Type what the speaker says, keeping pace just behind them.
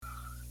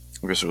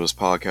Christopher's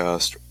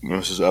podcast.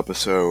 This is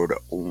episode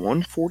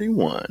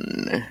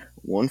 141.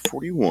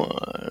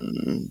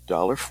 141.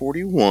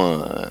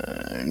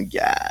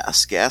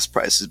 $1.41. Gas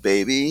prices,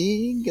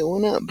 baby.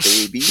 Going up,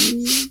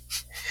 baby.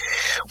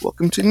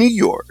 Welcome to New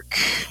York.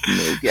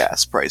 No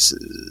gas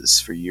prices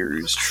for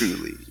yours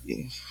truly.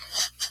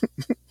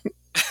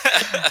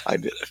 I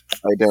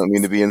don't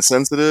mean to be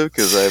insensitive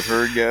because I've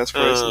heard gas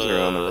prices are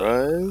on the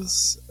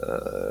rise.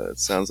 It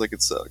sounds like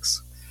it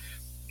sucks.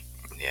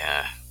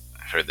 Yeah,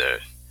 I heard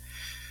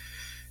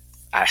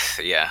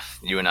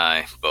you and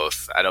I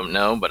both. I don't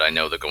know, but I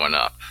know they're going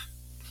up.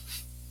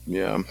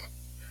 Yeah.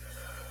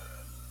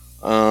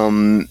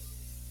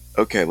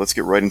 Okay, let's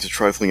get right into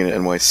trifling in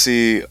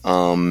NYC.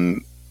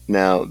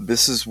 Now,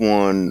 this is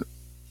one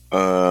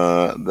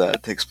that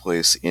takes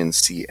place in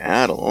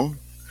Seattle,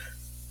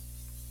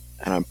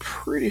 and I'm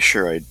pretty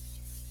sure I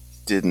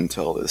didn't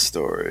tell this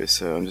story,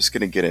 so I'm just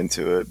gonna get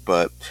into it.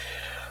 But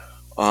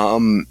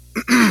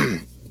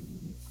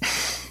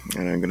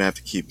and I'm gonna have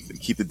to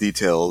keep the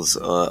details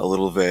a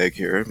little vague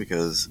here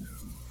because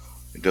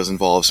it does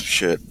involve some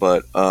shit.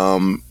 But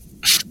I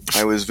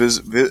was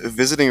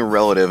visiting a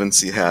relative in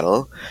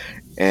Seattle,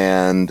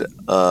 and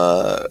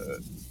a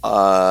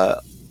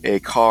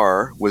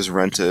car was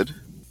rented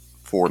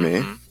for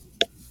me.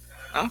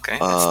 Okay,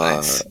 that's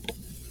nice.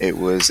 It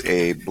was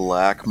a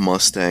black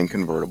Mustang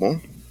convertible.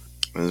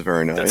 It was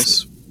very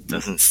nice.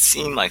 Doesn't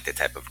seem like the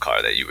type of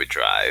car that you would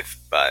drive,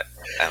 but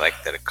I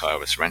like that a car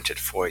was rented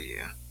for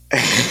you.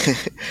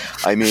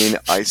 I mean,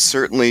 I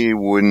certainly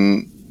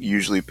wouldn't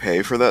usually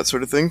pay for that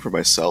sort of thing for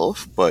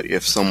myself, but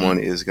if someone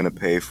is going to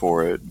pay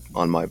for it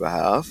on my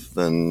behalf,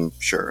 then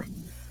sure.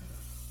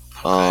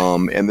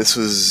 Okay. And this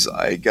was,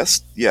 I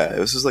guess,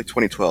 this was like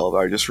 2012.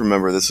 I just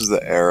remember this was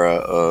the era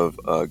of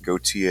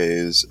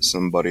Gautier's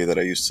Somebody That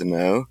I Used to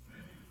Know.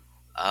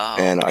 Oh,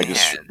 and man. I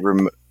just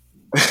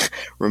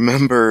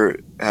remember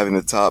having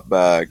the top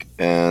back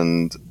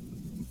and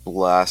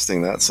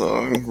blasting that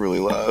song really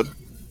loud.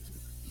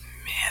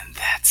 Man,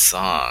 that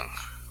song.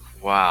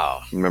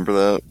 Wow. Remember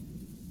that?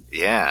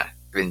 Yeah.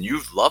 And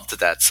you loved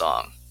that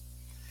song.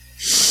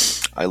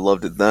 I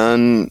loved it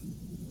then.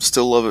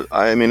 Still love it.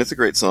 I mean, it's a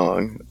great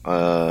song.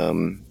 But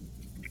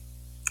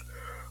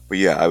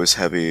yeah, I was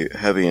heavy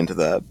into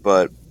that.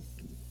 But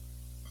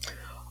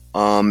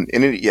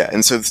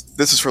and so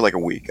this is for like a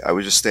week. I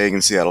was just staying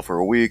in Seattle for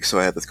a week, so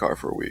I had this car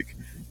for a week.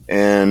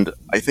 And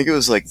I think it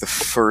was like the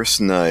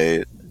first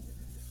night.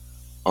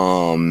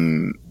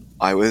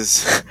 I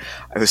was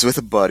with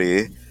a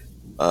buddy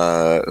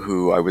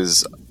who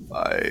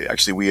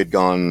we had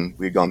gone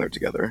there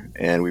together,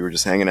 and we were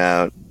just hanging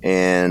out,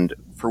 and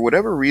for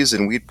whatever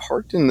reason we'd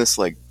parked in this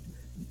like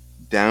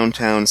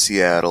downtown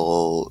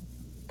Seattle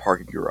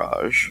parking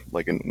garage,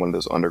 like in one of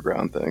those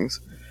underground things.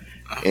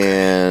 Okay.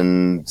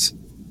 And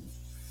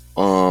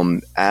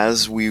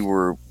as we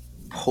were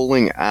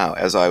pulling out,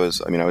 I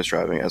was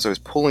driving, as I was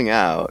pulling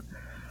out,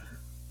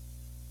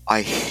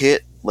 I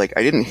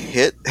didn't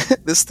hit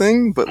this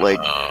thing, but like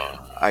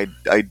I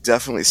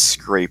definitely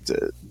scraped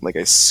it. Like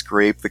I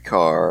scraped the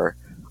car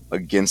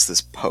against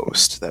this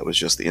post that was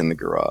just in the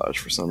garage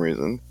for some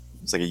reason.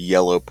 It's like a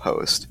yellow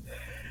post.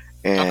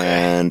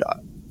 And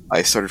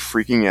I started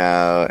freaking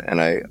out,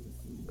 and I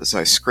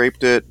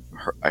scraped it.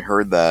 I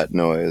heard that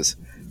noise.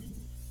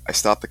 I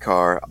stopped the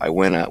car. I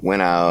went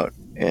out,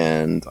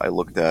 and I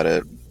looked at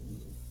it,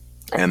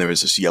 and there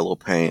was this yellow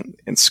paint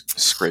and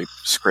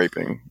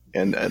scraping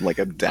and like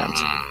a dent.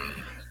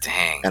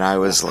 Dang. And I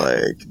was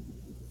like,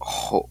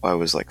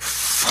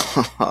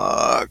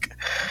 fuck.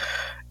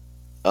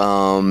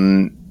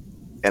 And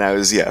I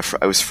was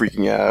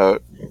freaking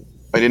out.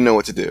 I didn't know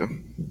what to do.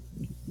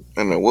 I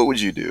don't know. What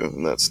would you do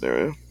in that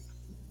scenario?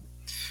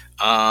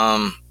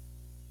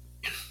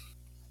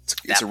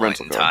 It's a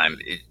rental car. Time,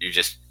 you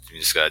just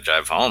gotta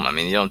drive home. I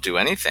mean, you don't do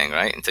anything,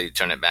 right, until you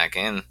turn it back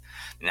in.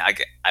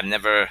 I've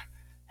never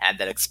had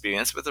that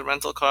experience with a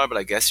rental car, but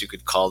I guess you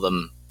could call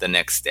them the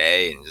next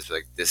day and just be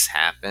like, this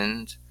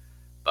happened.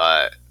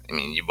 But I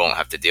mean, you won't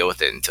have to deal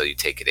with it until you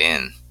take it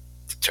in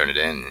to turn it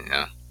in, you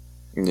know?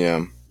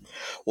 Yeah.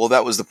 Well,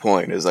 that was the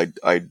point. Is I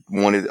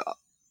wanted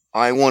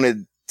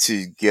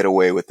to get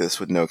away with this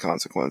with no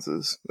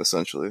consequences,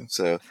 essentially.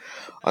 So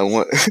I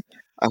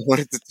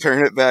wanted to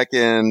turn it back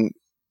in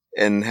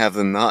and have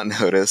them not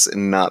notice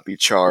and not be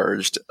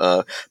charged.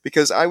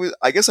 Because I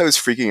guess I was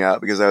freaking out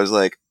because I was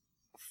like,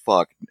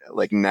 fuck,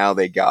 like now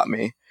they got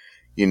me,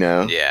 you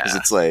know? Yeah. Because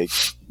it's like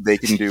they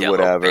can do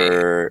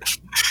whatever.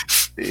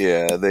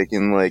 Yeah, they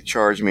can like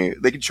charge me.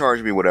 They can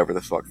charge me whatever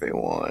the fuck they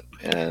want.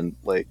 And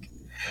like,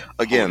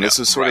 again, this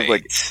was sort of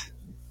like,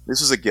 this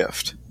was a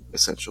gift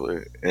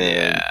essentially.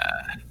 And,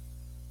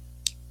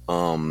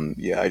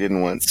 I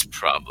didn't want. It's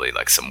probably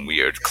like some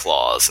weird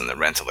clause in the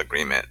rental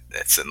agreement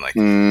that's in like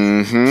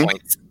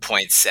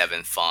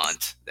 0.7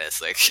 font.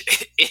 That's like,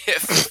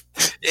 if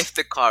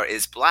the car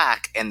is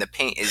black and the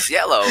paint is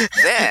yellow,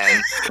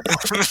 then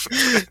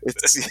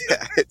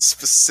it's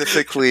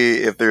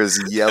specifically if there's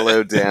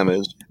yellow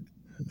damage.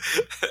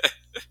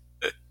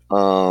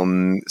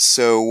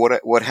 So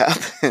what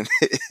happened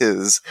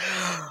is,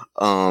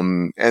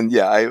 And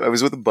yeah, I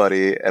was with a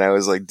buddy, and I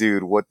was like,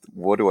 dude, what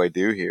do I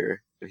do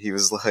here? And he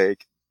was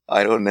like,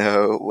 I don't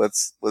know.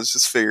 Let's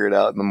just figure it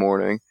out in the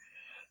morning.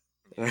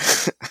 I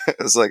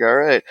was like, all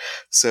right.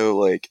 So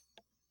like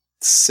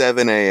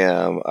 7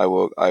 a.m. I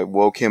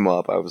woke him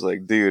up. I was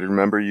like, dude,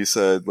 remember you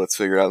said let's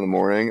figure it out in the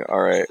morning?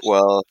 All right.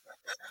 Well,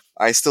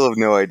 I still have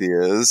no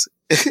ideas,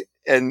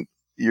 and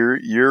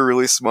you're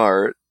really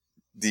smart.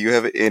 Do you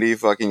have any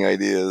fucking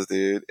ideas,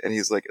 dude? And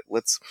he's like,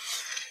 let's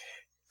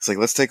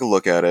take a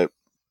look at it.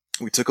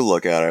 We took a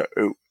look at it.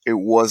 It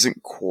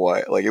wasn't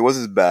quite like, it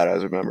wasn't as bad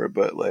as I remember,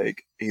 but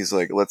like he's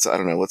like, I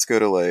don't know, let's go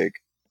to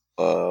like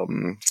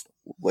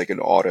an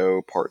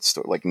auto parts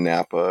store, like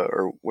Napa,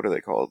 or what are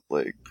they called?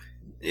 Like,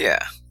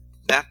 Yeah,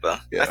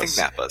 Napa. I think yes.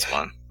 Napa's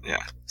one.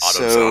 Yeah,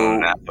 So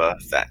AutoZone, Napa,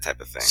 that type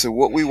of thing. so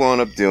what we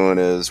wound up doing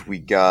is we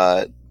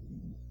got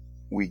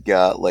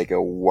like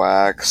a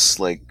wax,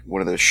 like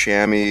one of those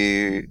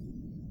chamois.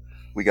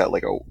 We got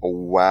like a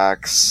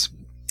wax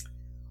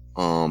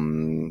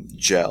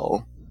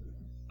gel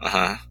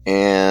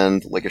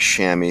and like a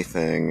chamois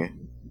thing.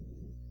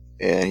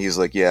 And he's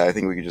like, yeah, I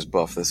think we could just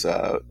buff this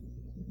out.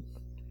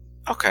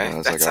 Okay, and I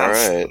was that like, sounds,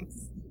 all right.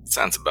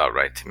 Sounds about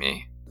right to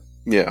me.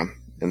 Yeah.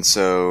 And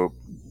so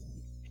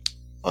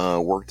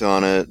worked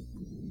on it.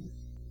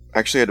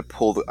 Actually, I had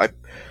to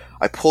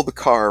I pulled the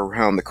car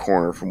around the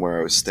corner from where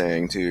I was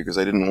staying too, because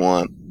I didn't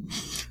want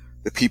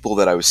the people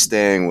that I was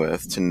staying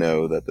with to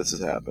know that this has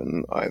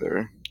happened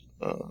either.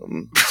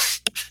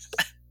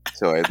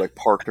 So I like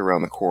parked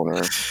around the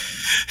corner,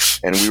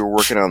 and we were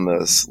working on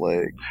this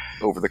like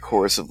over the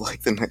course of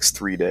like the next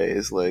 3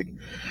 days, like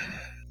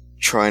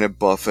trying to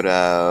buff it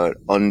out,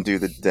 undo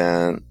the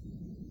dent,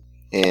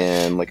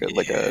 and we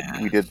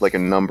did like a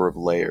number of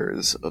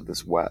layers of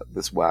this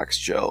wax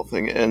gel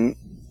thing, and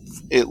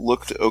it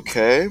looked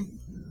okay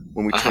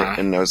when we turned.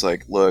 And I was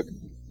like, look,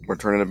 we're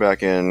turning it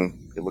back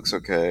in. It looks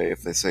okay.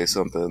 If they say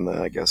something,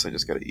 then I guess I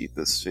just got to eat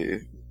this fee,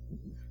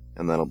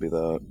 and that'll be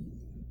that.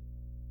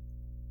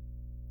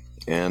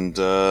 And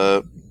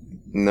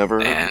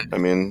never. I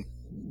mean,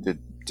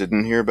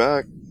 didn't hear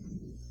back.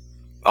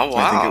 Oh wow!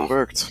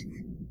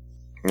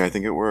 I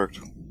think it worked.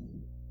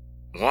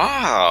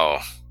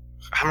 Wow,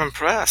 I'm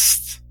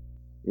impressed.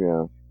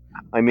 Yeah,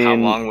 I mean, how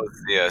long was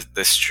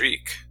the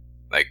streak?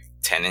 Like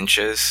 10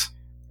 inches?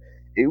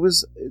 It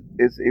was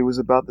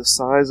about the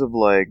size of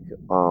like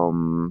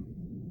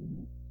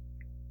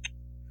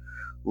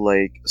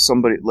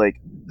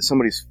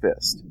somebody's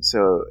fist.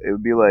 So it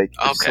would be like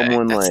if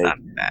someone that's like not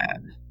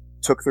bad.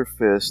 took their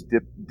fist,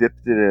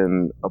 dipped it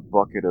in a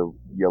bucket of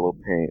yellow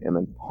paint, and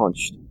then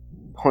punched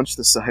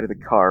the side of the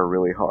car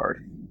really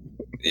hard.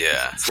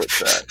 Yeah, it's like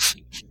that.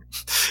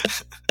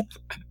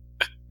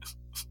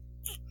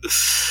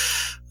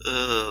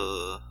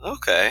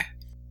 Okay.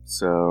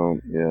 So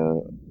yeah,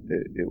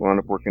 it wound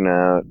up working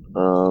out.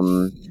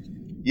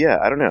 Yeah,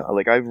 I don't know.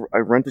 Like I've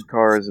rented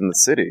cars in the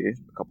city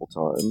a couple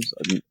times.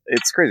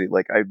 It's crazy.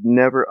 Like I've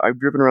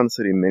driven around the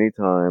city many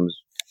times,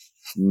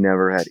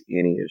 never had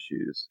any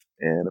issues.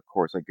 And of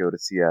course, I go to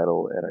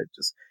Seattle,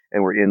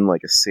 and we're in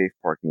like a safe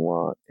parking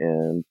lot,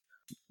 and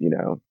you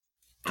know.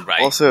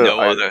 Right. Also,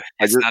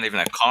 it's not even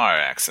a car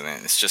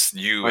accident. It's just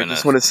you. I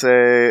just want to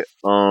say,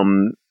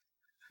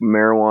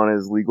 marijuana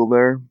is legal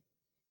there.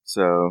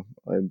 So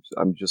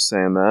I'm just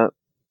saying that.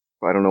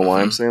 I don't know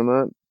why I'm saying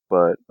that,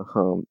 but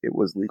it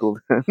was legal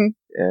then,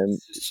 and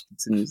it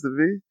continues to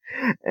be.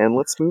 And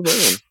let's move on.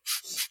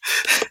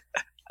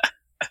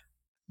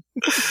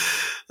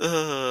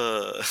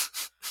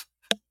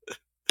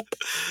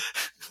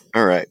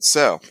 All right,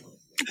 so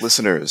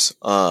listeners,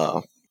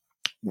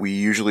 we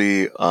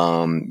usually,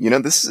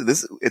 this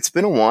it's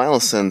been a while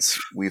since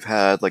we've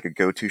had like a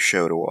go-to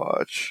show to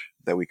watch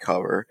that we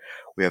cover.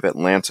 We have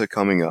Atlanta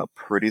coming up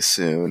pretty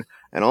soon.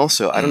 And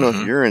also, I don't know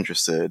if you're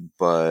interested,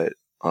 but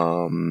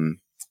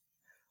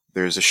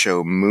there's a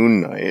show,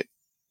 Moon Knight,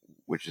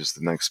 which is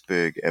the next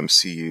big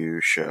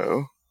MCU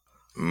show.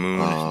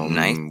 Moon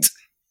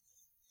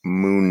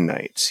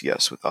Knight,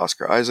 yes, with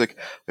Oscar Isaac.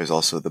 There's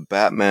also The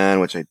Batman,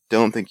 which I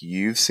don't think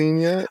you've seen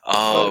yet.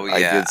 Oh, yeah.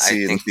 I did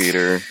see it in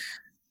theater.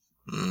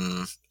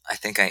 I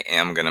think I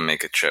am going to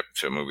make a trip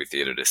to a movie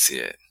theater to see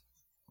it.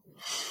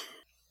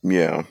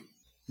 Yeah.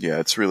 Yeah,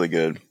 it's really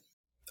good.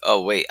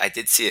 Oh, wait. I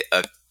did see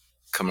a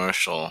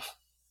commercial.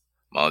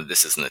 Well,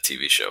 this isn't a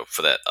TV show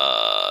for that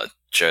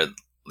Jared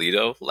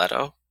Leto.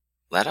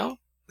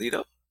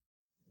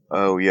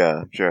 Oh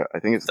yeah, sure. I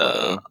think it's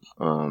the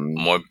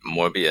Leto.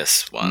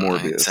 Morbius one.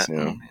 Morbius, right?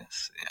 yeah.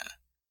 Morbius,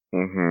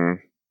 yeah.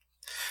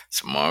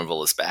 So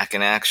Marvel is back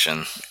in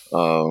action.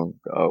 Oh,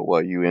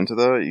 what, you into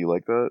that? You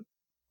like that?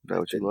 Is that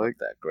what you like?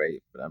 That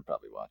great, but I'd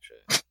probably watch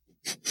it.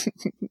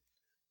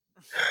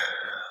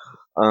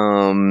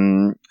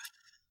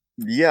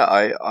 Yeah,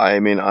 I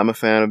mean, I'm a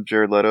fan of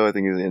Jared Leto. I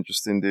think he's an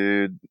interesting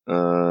dude.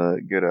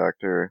 Good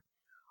actor.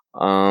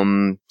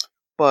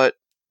 But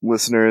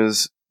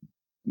listeners,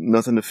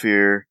 nothing to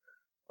fear.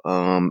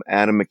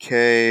 Adam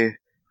McKay,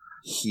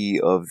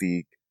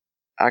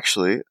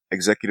 actually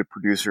executive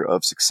producer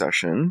of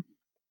Succession,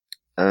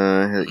 he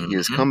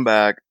has come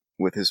back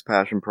with his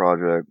passion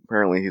project.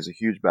 Apparently, he's a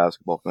huge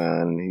basketball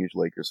fan, a huge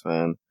Lakers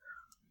fan.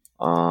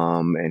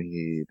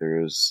 And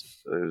there's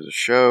a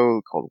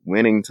show called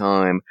Winning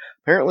Time.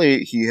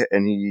 Apparently,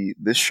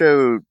 this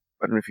show.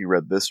 I don't know if you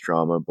read this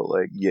drama, but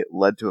like it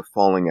led to a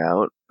falling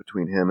out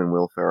between him and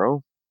Will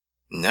Ferrell.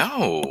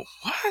 No,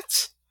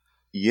 what?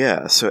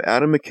 Yeah, so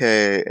Adam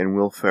McKay and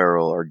Will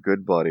Ferrell are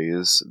good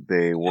buddies.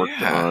 They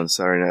worked Yeah. on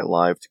Saturday Night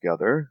Live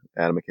together.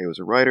 Adam McKay was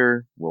a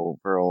writer, Will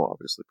Ferrell,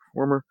 obviously a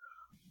performer.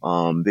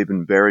 They've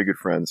been very good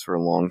friends for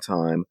a long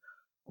time.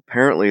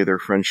 Apparently, their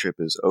friendship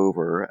is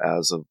over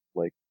as of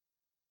like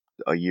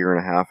a year and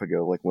a half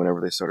ago, like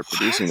whenever they started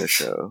producing the What?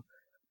 show,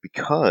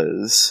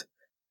 because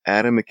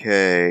Adam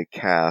McKay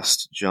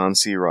cast John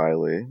C.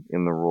 Riley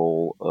in the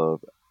role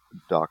of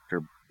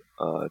Dr.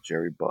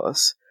 Jerry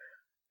Buss.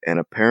 And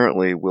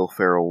apparently, Will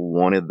Ferrell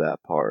wanted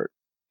that part,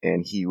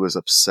 and he was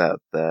upset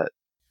that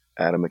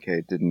Adam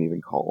McKay didn't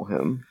even call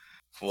him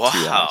to Wow.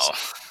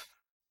 ask.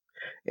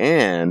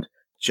 And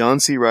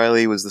John C.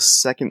 Riley was the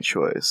second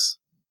choice.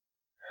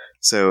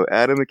 So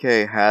Adam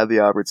McKay had the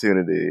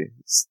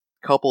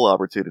couple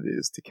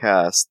opportunities to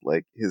cast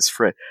like his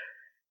friend,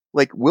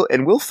 like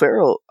Will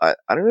Ferrell. I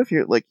don't know if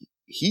you're like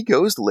he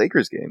goes to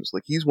Lakers games.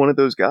 Like he's one of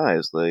those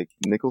guys, like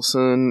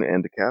Nicholson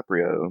and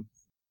DiCaprio.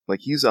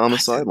 Like he's on the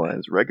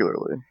sidelines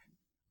regularly.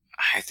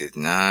 I did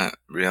not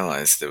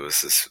realize there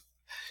was this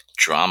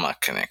drama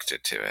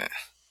connected to it.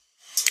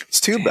 It's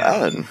too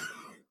bad.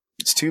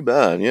 It's too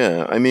bad.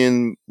 Yeah, I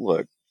mean,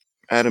 look,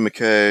 Adam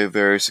McKay,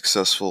 very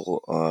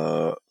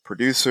successful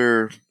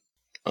producer.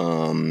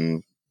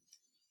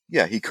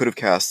 Yeah, he could have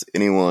cast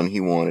anyone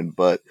he wanted,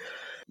 but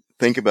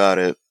think about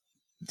it.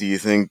 Do you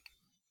think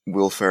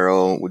Will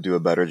Ferrell would do a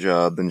better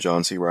job than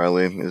John C.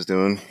 Riley is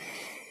doing?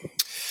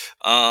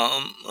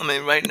 I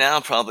mean, right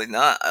now, probably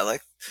not. I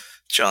like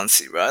John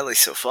C. Riley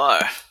so far.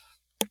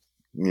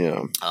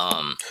 Yeah.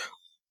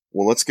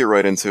 Well, let's get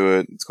right into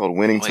it. It's called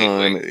Winning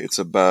Time. Wait. It's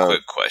about.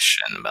 Quick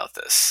question about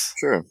this.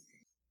 Sure.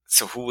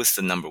 So, who was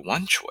the number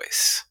one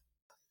choice?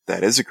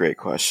 That is a great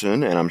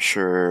question, and I'm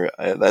sure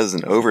that is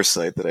an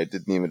oversight that I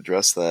didn't even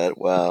address that.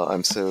 Wow,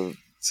 I'm so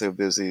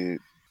busy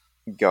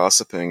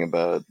gossiping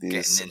about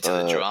these Getting into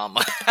the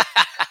drama.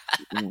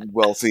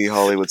 wealthy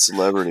Hollywood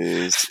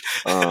celebrities.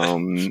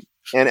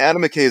 And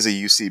Adam McKay is a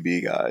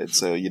UCB guy,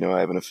 so I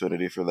have an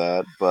affinity for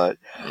that. But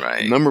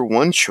right. Number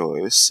one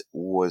choice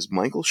was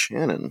Michael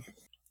Shannon.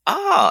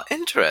 Ah,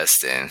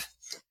 interesting.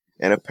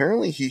 And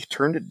apparently he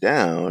turned it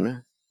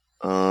down.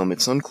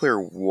 It's unclear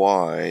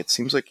why. It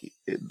seems like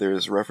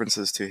there's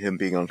references to him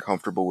being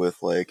uncomfortable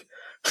with like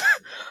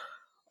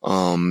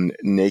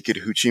naked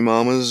hoochie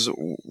mamas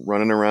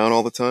running around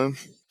all the time,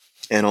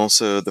 and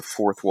also the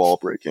fourth wall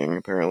breaking.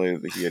 Apparently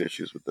he had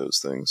issues with those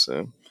things,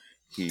 so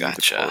he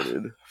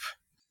departed.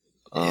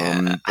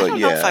 Yeah. I don't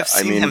know if I've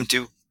seen him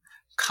do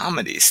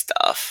comedy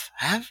stuff.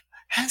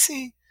 Has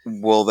he?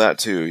 Well, that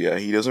too. Yeah,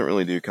 he doesn't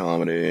really do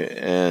comedy,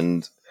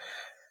 and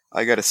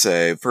I gotta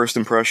say, first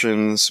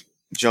impressions.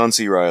 John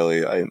C.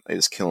 Riley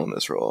is killing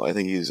this role. I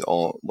think he's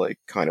all like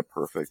kind of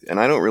perfect. And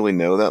I don't really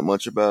know that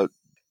much about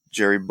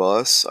Jerry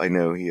Buss. I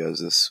know he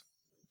has this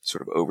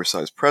sort of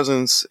oversized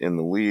presence in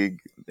the league,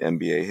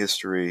 NBA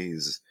history.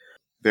 He's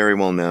very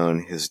well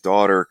known. His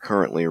daughter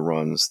currently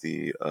runs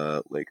the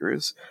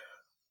Lakers,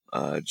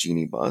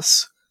 Jeannie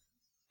Buss.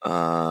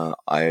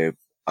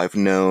 I've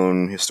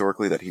known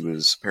historically that he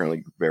was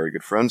apparently very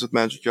good friends with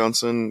Magic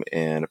Johnson,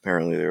 and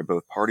apparently they were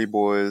both party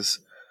boys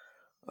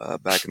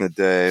back in the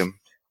day.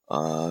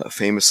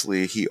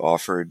 Famously, he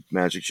offered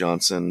Magic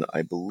Johnson,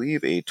 I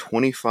believe, a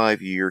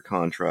 25-year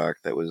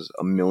contract that was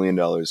 $1 million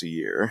a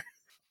year,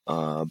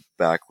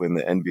 back when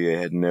the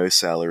NBA had no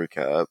salary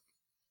cap,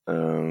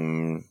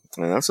 and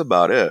that's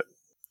about it.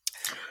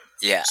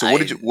 Yeah. So, what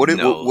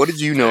did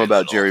you know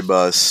about Jerry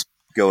Buss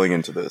going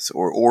into this,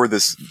 or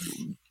this?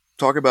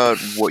 Talk about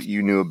what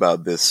you knew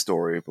about this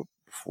story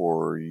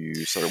before you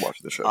started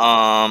watching the show.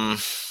 I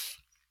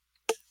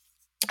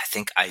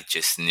think I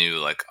just knew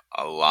like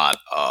a lot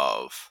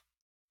of,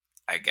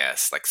 I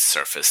guess, like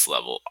surface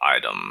level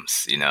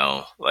items,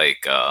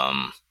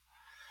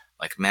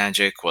 like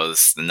Magic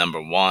was the number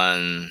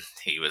one.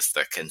 He was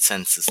the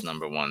consensus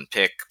number one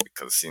pick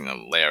because,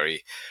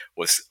 Larry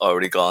was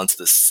already gone to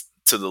the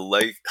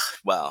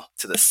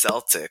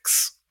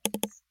Celtics.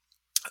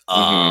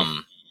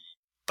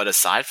 But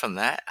aside from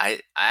that,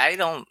 I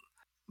don't,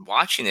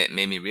 watching it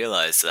made me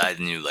realize that I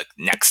knew like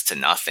next to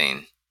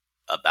nothing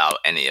about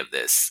any of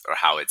this or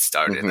how it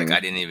started. Like I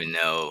didn't even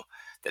know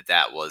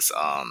that was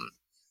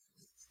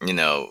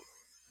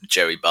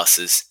Jerry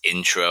Buss's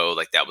intro.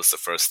 Like that was the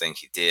first thing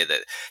he did,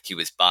 that he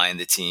was buying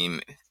the team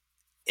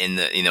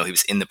he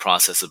was in the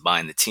process of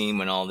buying the team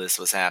when all this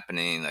was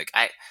happening. Like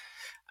I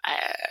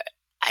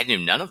knew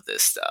none of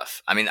this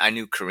stuff. I mean, I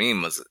knew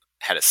Kareem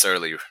had a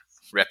surly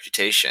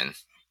reputation.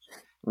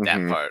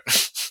 That part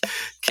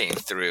came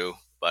through,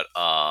 but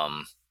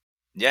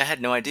yeah, I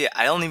had no idea.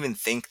 I don't even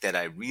think that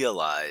I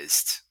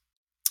realized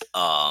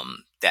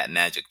that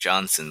Magic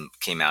Johnson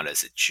came out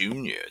as a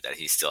junior, that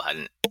he still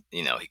hadn't,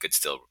 he could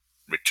still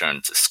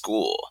return to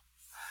school.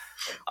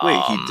 Wait,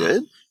 he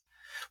did?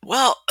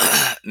 Well,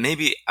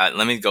 maybe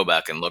let me go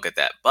back and look at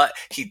that. But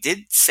he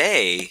did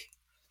say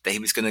that he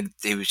was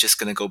just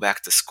gonna go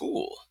back to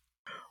school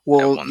at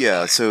Well, one yeah.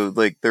 point. So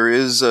like there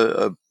is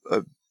a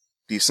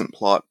decent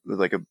plot,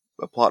 like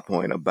a plot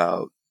point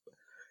about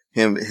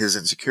his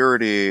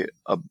insecurity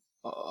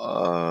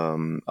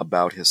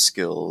about his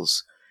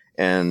skills,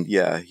 and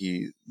yeah,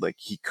 he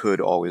could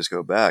always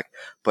go back.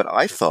 But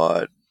I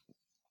thought,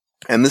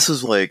 and this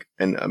is like,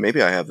 and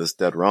maybe I have this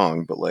dead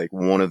wrong, but like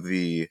one of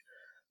the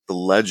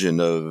legend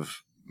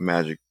of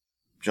Magic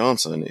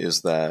Johnson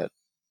is that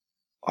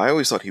I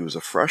always thought he was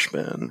a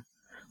freshman.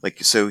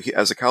 Like, so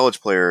as a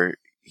college player,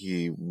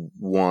 he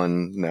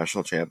won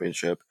national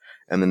championship,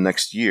 and the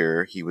next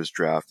year he was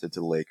drafted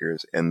to the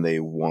Lakers, and they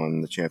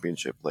won the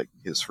championship like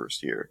his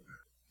first year.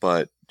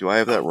 But do I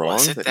have that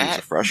Was wrong? it That he was a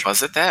that? freshman?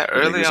 Was it that That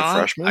he early was a on?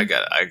 freshman? I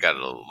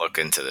gotta look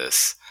into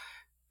this.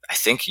 I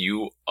think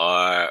you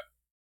are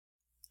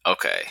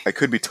okay. I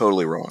could be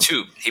totally wrong.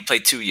 He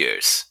played 2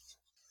 years.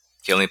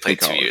 He only In played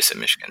 2 years college at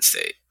Michigan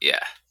State. Yeah.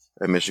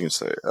 at Michigan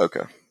State.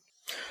 Okay.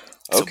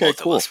 So Okay. both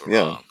of Cool. us were Yeah.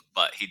 wrong.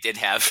 But he did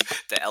have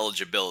the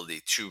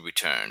eligibility to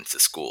return to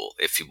school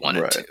if he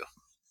wanted Right. to.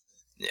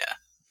 Yeah.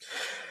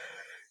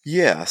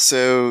 Yeah,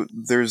 so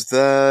there's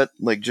that,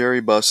 like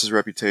Jerry Buss's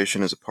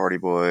reputation as a party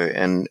boy,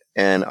 and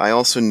I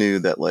also knew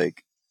that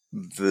like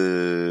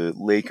the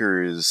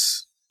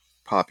Lakers'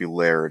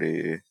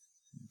 popularity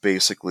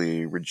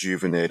basically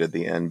rejuvenated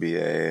the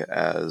NBA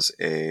as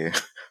a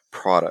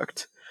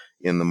product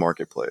in the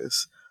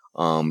marketplace.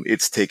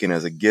 It's taken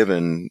as a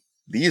given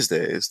these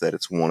days that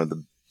it's one of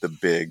the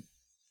big,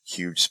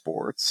 huge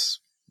sports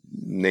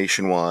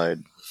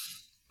nationwide,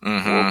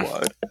 Mm-hmm.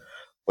 worldwide,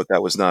 but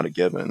that was not a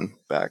given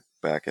back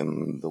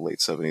in the late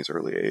 '70s,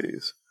 early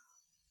 '80s.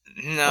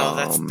 No,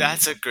 Um,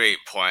 that's a great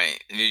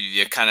point.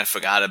 You kind of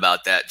forgot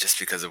about that just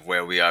because of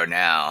where we are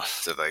now.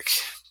 So like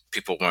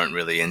people weren't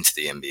really into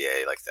the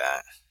NBA like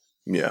that.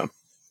 yeah,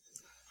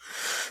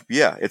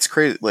 yeah, it's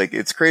crazy. Like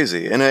it's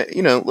crazy, and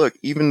look,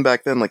 even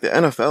back then, like the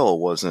NFL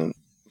wasn't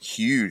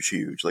huge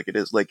like it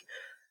is. Like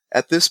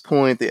at this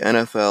point, the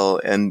NFL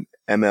and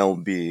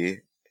MLB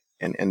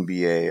and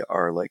NBA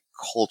are like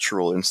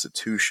cultural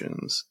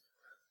institutions,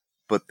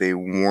 but they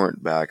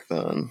weren't back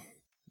then.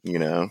 You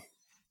know?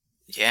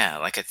 Yeah,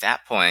 like at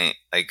that point,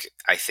 like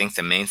I think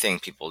the main thing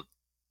people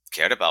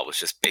cared about was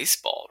just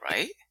baseball,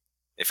 right?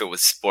 If it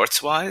was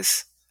sports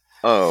wise.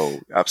 Oh,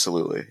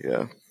 absolutely,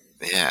 yeah.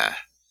 Yeah.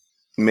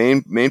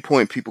 Main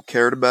point people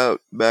cared about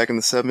back in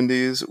the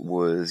 '70s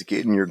was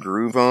getting your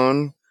groove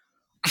on,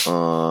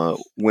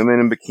 women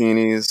in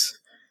bikinis,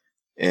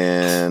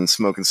 and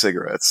smoking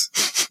cigarettes.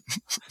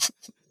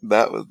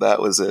 That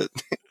was it.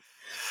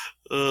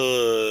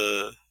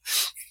 Uh,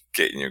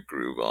 getting your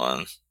groove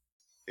on,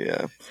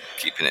 Yeah.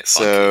 keeping it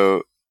funky.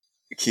 So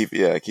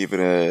keeping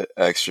it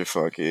extra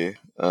funky.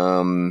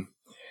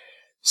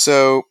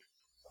 So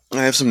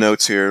I have some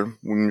notes here.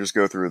 We can just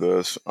go through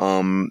those.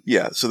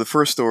 Yeah. So the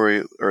first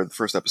story or the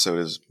first episode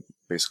is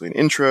basically an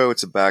intro.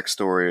 It's a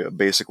backstory,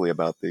 basically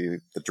about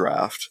the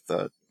draft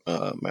that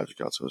Magic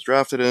Johnson was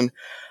drafted in,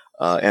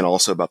 and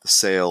also about the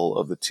sale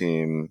of the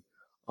team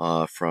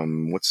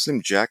from what's his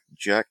name, Jack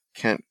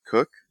Kent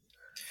Cook,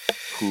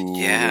 who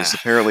Yeah. is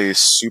apparently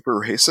super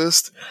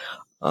racist,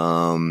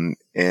 and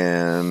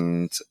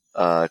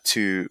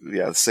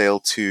the sale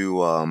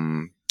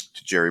to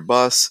Jerry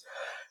Buss,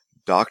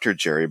 Doctor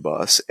Jerry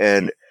Buss,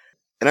 and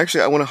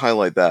actually I want to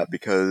highlight that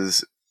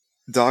because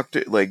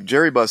Doctor like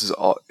Jerry Buss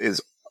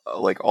is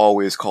like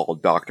always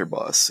called Doctor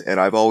Buss, and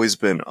I've always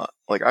been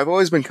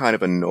kind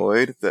of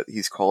annoyed that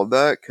he's called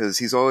that because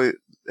he's always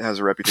has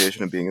a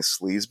reputation of being a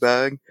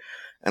sleazebag,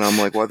 and I'm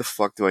like, why the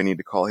fuck do I need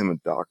to call him a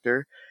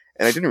doctor?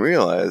 And I didn't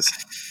realize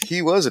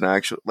he was an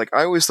actual like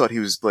I always thought he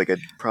was like a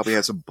probably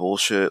had some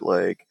bullshit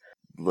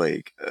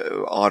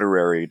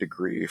honorary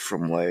degree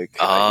from like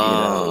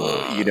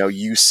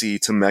UC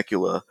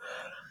Temecula,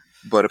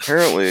 but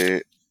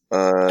apparently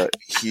and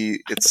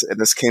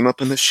this came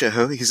up in the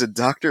show. He's a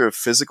doctor of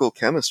physical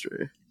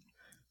chemistry.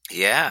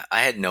 Yeah,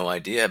 I had no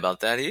idea about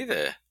that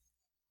either.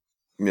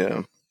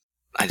 Yeah.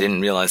 I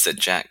didn't realize that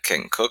Jack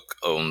Kent Cook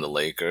owned the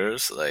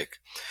Lakers. Like,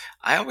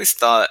 I always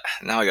thought,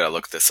 now I gotta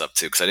look this up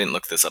too, because I didn't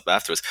look this up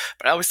afterwards,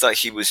 but I always thought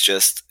he was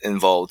just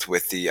involved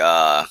with the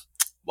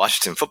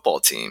Washington football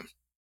team.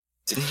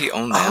 Didn't he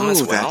own them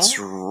as Oh, well? that's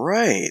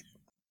right.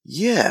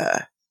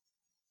 Yeah.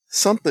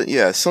 Something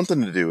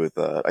to do with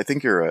that. I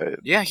think you're right.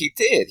 Yeah, he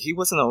did. He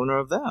was an owner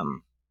of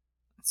them.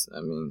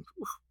 I mean,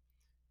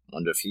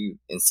 wonder if he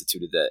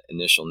instituted that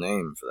initial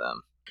name for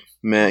them.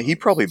 Man, he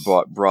probably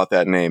brought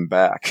that name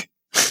back.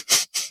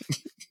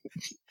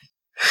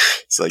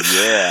 It's like,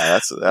 yeah,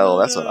 that's what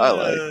I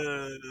like.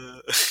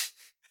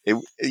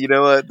 You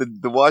know what?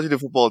 The Washington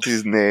football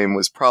team's name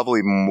was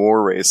probably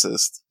more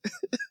racist.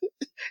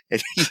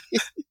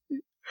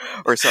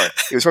 Or sorry,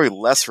 it was probably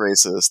less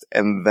racist,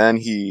 and then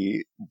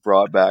he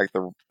brought back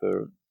the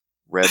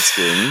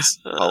Redskins.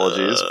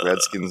 Apologies,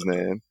 Redskins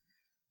name.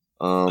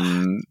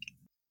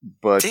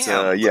 But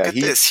Damn, look yeah, at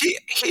this.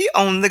 He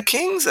owned the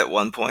Kings at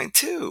one point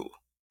too.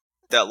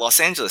 The Los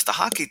Angeles, the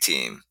hockey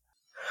team.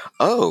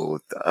 Oh,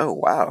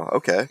 wow.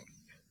 Okay.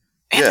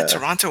 And the Yeah.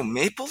 Toronto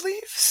Maple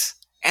Leafs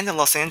and the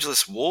Los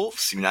Angeles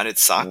Wolves, United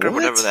Soccer,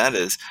 whatever What? that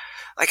is.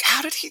 Like,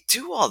 how did he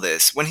do all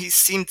this when he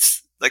seemed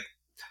like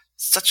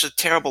such a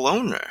terrible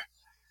owner?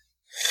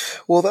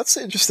 Well, that's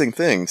the interesting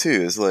thing too.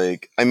 Is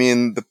like, I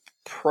mean, the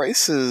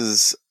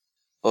prices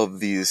of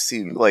these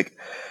seem like,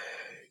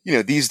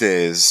 these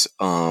days,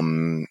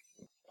 the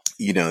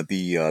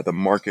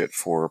market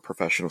for a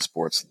professional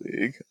sports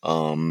league,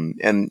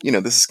 and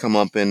this has come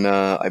up in,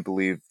 I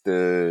believe,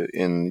 the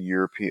in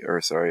European,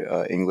 or sorry,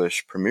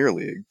 English Premier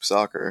League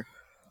soccer.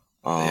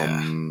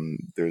 Yeah.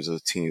 There's a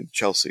team,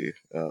 Chelsea,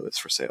 that's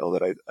for sale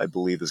that I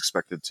believe is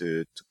expected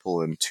to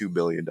pull in $2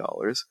 billion.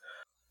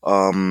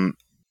 Um,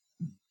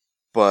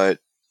 but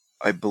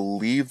I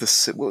believe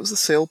what was the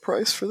sale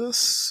price for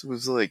this? It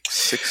was like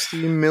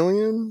 60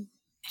 million.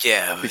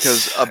 Yeah,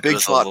 Because a it big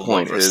was a plot little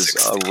point over is 60,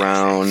 I think.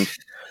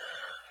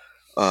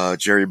 around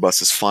Jerry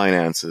Buss's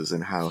finances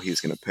and how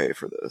he's going to pay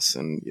for this,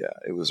 and yeah,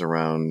 it was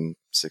around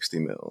 60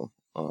 mil.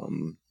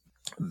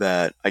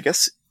 That I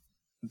guess,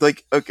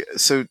 like, okay,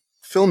 so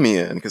fill me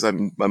in because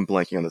I'm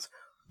blanking on this.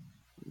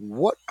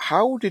 What?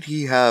 How did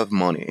he have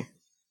money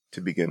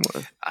to begin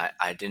with?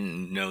 I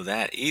didn't know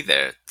that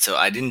either. So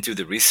I didn't do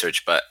the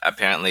research, but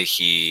apparently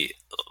he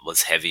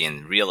was heavy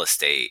in real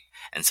estate.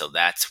 And so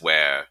that's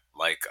where,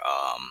 like,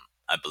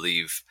 I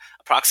believe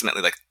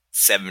approximately like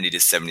 70 to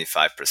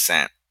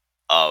 75%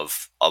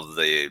 of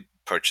the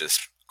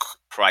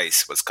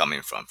price was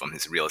coming from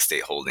his real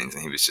estate holdings.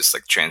 And he was just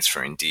like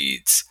transferring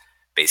deeds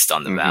based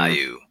on the Mm-hmm.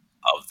 value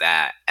of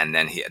that. And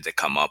then he had to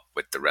come up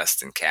with the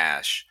rest in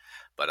cash.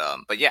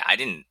 But yeah,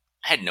 I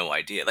had no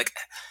idea. Like,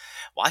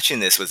 watching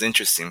this was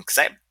interesting because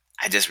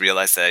I just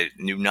realized that I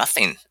knew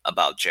nothing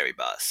about Jerry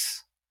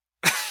Buss.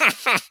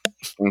 I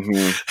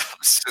Mm-hmm.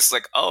 was just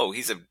like, oh,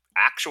 he's an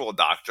actual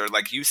doctor,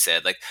 like you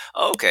said. Like,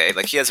 oh, okay,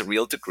 like he has a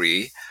real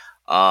degree.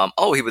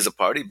 Oh, he was a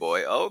party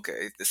boy. Oh,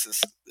 okay, this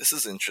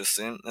is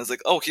interesting. I was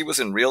like, oh, he was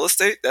in real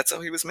estate. That's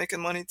how he was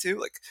making money too.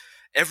 Like,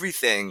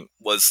 everything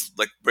was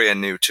like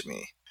brand new to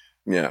me.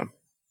 Yeah.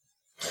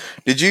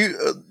 Did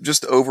you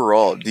just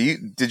overall? Do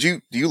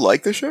you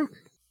like the show?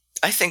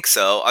 I think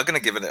so. I'm gonna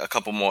give it a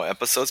couple more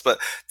episodes, but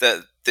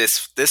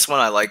this one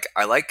I like.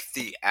 I like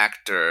the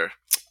actor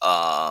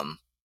um,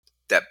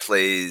 that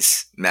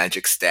plays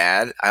Magic's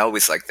dad. I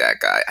always like that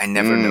guy. I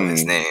never know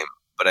his Mm. name,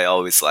 but I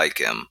always like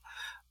him.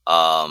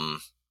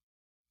 Um,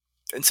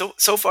 and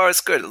so far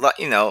it's good. A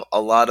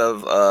lot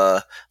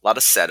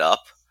of setup.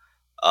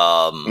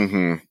 Um,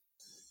 Mm-hmm.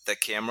 the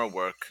camera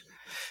work,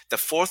 the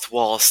fourth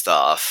wall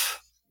stuff.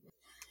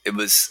 It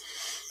was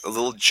a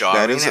little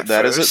jarring at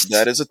That first.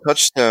 is a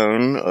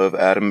touchstone of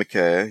Adam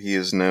McKay. He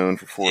is known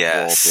for fourth wall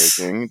Yes.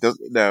 breaking.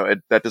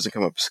 That doesn't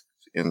come up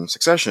in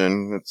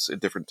Succession. It's a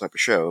different type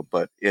of show,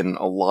 but in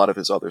a lot of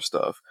his other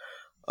stuff,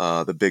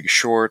 The Big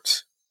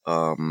Short.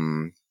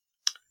 Um,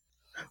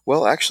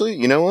 well, actually,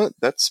 you know what?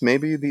 That's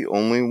maybe the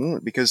only one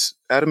because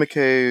Adam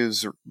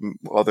McKay's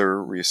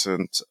other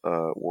recent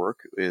work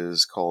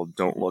is called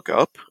Don't Look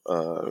Up,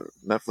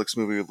 Netflix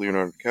movie with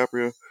Leonardo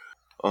DiCaprio.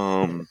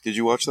 Did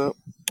you watch that?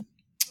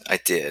 I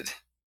did.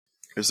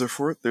 Is there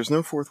fourth? There's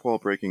no fourth wall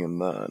breaking in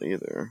that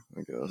either.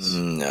 I guess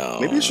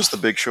maybe it's No. just The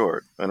Big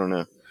Short. I don't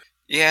know.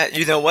 Yeah,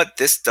 you know what?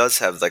 This does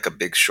have like a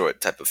Big Short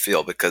type of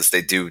feel because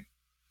they do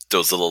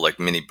those little like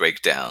mini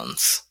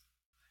breakdowns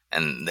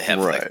and they have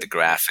like Right. the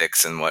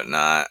graphics and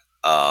whatnot.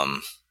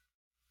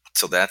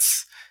 So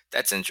that's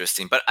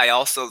interesting. But I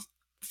also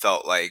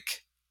felt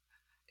like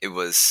it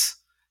was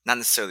not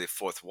necessarily a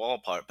fourth wall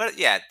part, but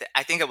yeah,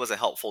 I think it was a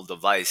helpful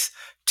device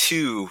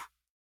to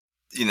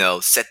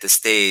set the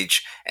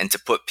stage and to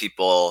put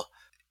people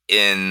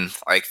in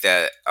like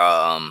that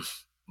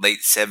late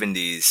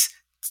 70s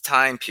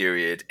time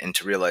period and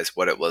to realize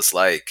what it was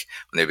like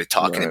when they were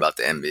talking Right. about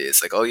the NBA.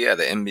 It's like, oh yeah,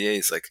 the NBA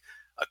is like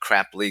a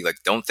crap league.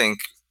 Like, don't think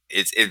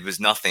it was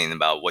nothing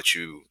about what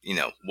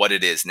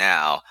it is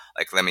now.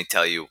 Like, let me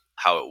tell you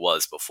how it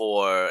was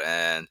before.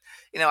 And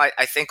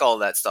I think all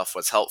that stuff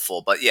was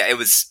helpful, but yeah, it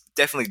was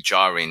definitely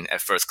jarring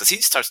at first because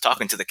he starts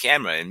talking to the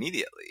camera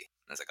immediately.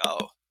 I was like,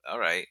 oh, all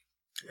right.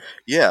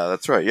 Yeah,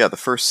 that's right. Yeah, the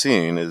first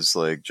scene is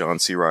like John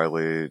C.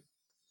 Riley.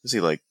 Is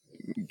he like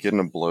getting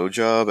a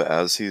blowjob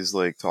as he's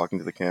like talking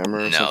to the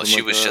camera or No, something she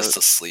like was that? just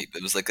asleep.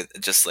 It was like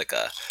just like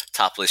a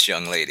topless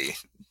young lady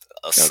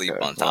asleep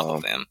Okay. on top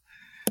of Well, him.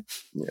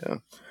 yeah.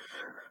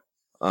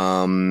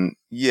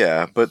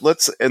 Yeah, but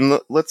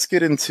let's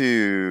get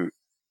into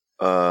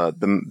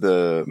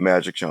the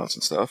Magic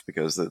Johnson stuff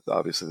because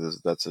obviously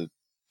that's a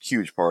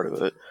huge part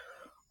of it.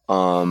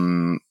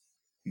 Um,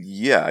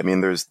 yeah, I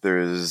mean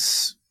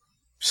there's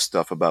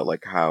stuff about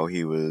like how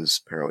he was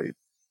apparently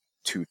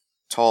too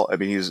tall. I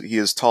mean he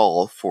is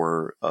tall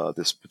for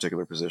this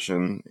particular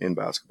position in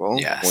basketball,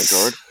 point Yes,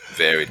 guard.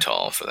 very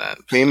tall for that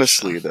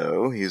Famously position.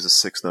 though, he's a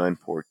 6'9"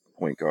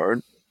 point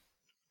guard.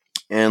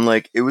 And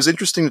like it was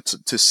interesting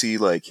to see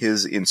like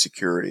his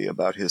insecurity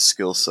about his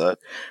skill set.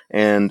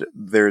 And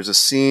there's a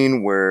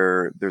scene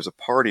where there's a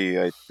party,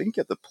 I think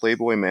at the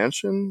Playboy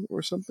Mansion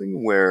or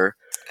something, where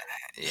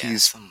Yeah.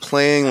 He's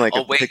playing like a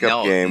Oh wait,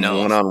 pickup game no.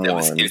 one on That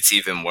was one. it's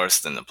even worse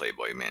than the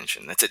Playboy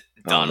Mansion. That's at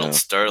Oh Donald no.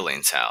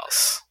 Sterling's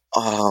house.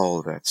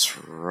 Oh, that's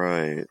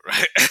right.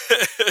 Right.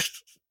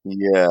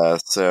 Yeah,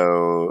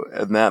 so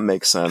and that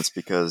makes sense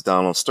because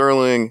Donald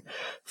Sterling,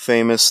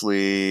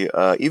 famously,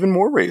 even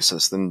more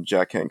racist than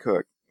Jack Kent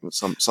Cooke,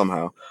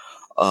 somehow.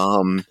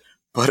 Um,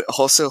 but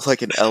also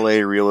like an LA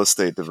real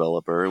estate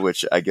developer,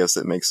 which I guess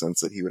it makes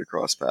sense that he would have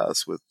crossed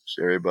paths with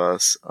Jerry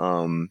Buss.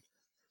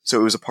 So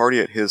it was a party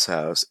at his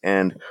house,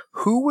 and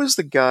who was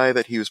the guy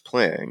that he was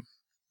playing?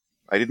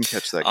 I didn't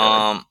catch that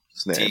guy. um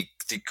His name.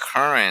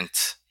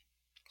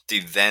 the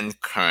then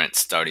current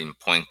starting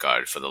point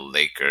guard for the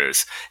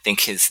Lakers. I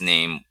think his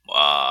name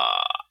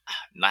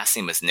last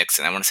name was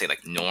Nixon. I want to say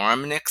like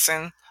Norm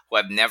Nixon, who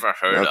I've never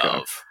heard Okay.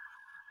 of.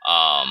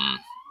 Um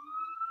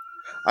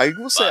I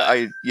will say but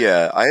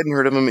I hadn't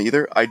heard of him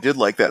either. I did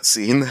like that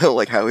scene though,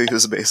 like how he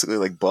was basically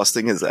like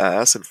busting his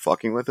ass and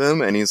fucking with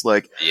him, and he's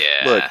like,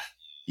 "Look, yeah.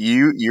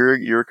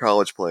 you're a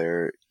college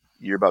player.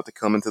 You're about to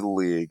come into the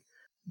league.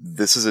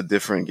 This is a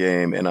different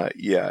game, and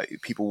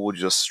people will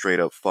just straight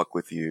up fuck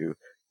with you,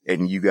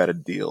 and you got a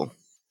deal.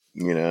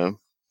 You know,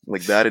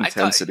 like that I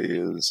thought intensity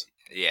is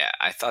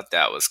I thought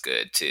that was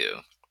good too.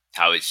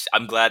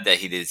 I'm glad that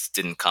he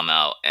didn't come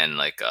out and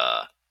like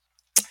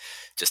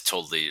just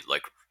totally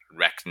like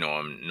wreck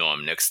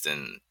Norm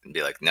Nixon and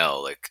be like, no,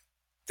 like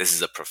this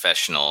is a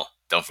professional.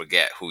 Don't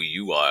forget who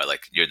you are.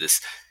 Like you're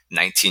this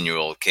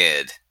 19-year-old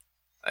kid.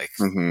 Like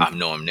hmm I'm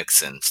Norm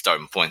Nixon,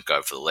 starting point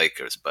guard for the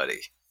Lakers,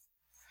 buddy.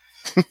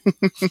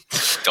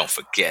 Don't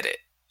forget it.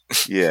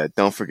 yeah.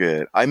 Don't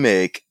forget, I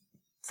make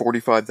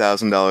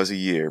 $45,000 a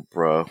year,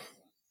 bro.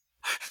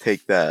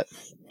 Take that.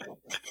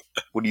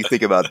 What do you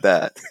think about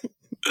that?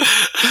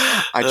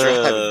 I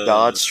drive a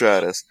Dodge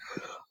Stratus.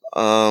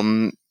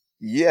 Um,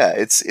 yeah,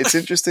 it's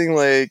interesting.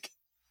 Like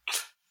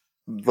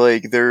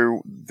there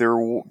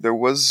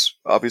was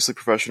obviously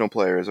professional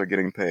players are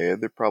getting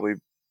paid. They're probably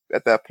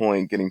at that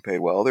point getting paid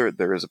well.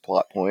 There is a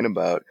plot point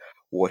about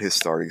what his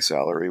starting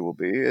salary will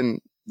be.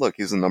 And look,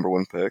 he's the number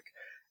one pick.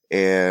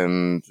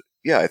 And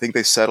yeah, I think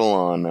they settle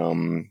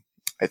on.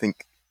 I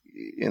think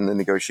in the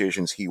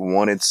negotiations he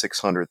wanted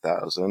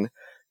 600,000.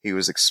 He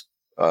was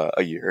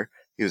a year.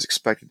 He was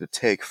expected to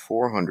take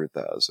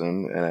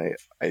 400,000, and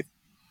I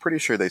pretty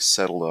sure they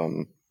settled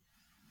on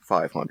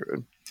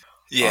 500,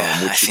 Yeah,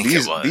 I which think it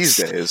these was.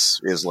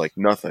 days is like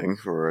nothing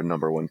for a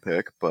number one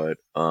pick. But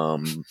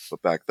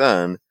back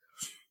then,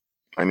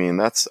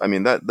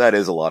 that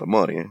is a lot of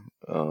money,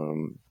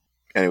 and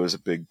it was a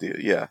big deal.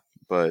 Yeah,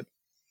 but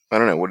I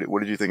don't know. What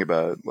did you think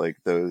about like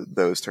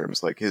those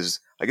terms? Like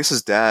I guess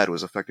his dad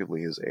was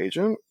effectively his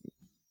agent.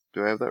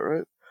 Do I have that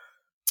right?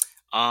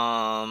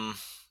 Um,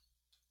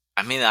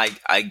 I mean,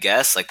 I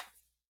guess like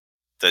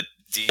the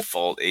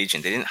default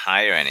agent. They didn't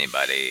hire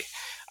anybody.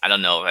 I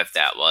don't know if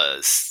that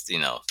was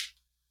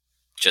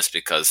just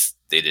because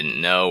they didn't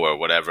know or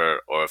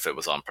whatever, or if it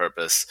was on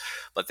purpose.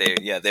 But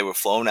they were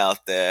flown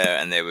out there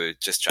and they were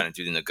just trying to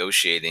do the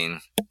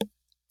negotiating.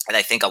 And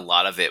I think a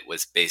lot of it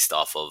was based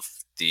off of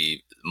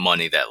the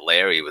money that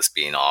Larry was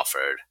being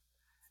offered.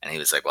 And he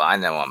was like, "Well, I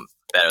know I'm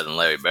better than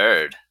Larry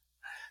Bird."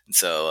 And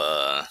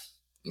so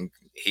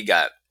he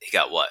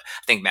got what?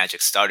 I think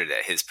Magic started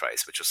at his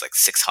price, which was like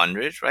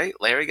 600, right?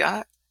 Larry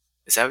got?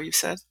 Is that what you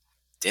said?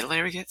 Did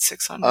Larry get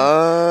 600?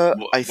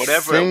 I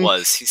Whatever it think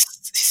was, he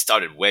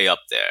started way up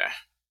there.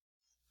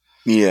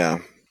 yeah,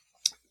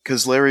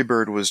 because Larry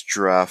Bird was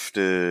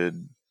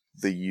drafted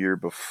the year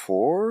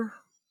before.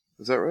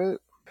 Is that right?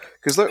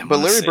 I But want to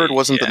Larry Bird say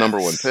wasn't the number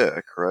one yes.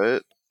 pick,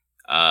 right?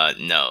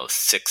 No,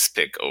 sixth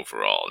pick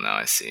overall. Now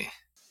I see.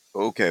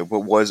 Okay,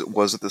 but was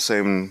it the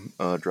same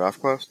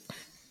draft class?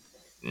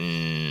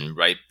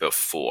 Right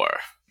before.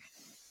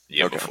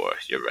 Year Okay, before.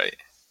 You're right.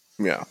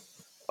 yeah.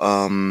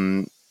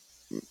 Um,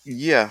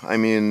 yeah.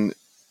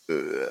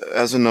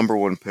 As a number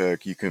one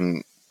pick, you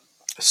can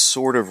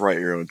sort of write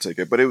your own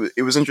ticket, but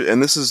it was interesting.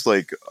 And this is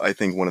like I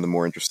think one of the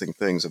more interesting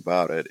things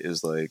about it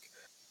is like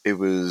it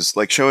was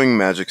like showing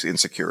Magic's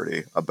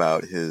insecurity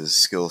about his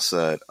skill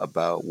set,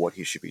 about what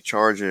he should be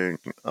charging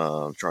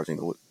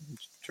the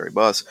Jerry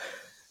Buss.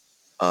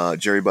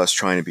 Jerry Buss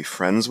trying to be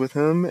friends with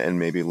him and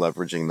maybe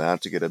leveraging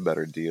that to get a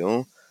better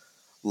deal.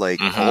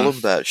 Like all Mm-hmm.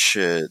 of that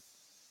shit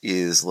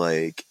is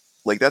like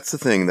that's the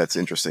thing that's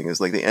interesting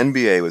is like the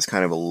NBA was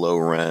kind of a low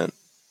rent,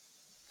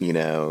 you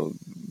know,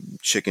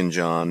 Chicken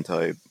John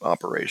type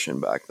operation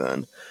back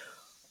then,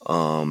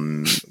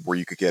 where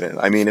you could get in.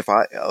 I mean, if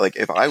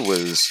I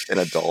was an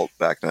adult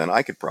back then,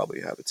 I could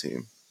probably have a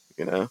team,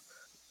 you know,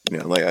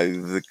 like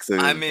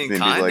I mean, maybe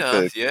kind like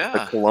of, yeah.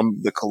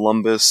 The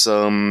Columbus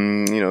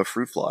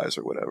fruit flies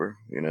or whatever,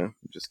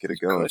 just get it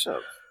going. Could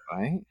have,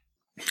 right?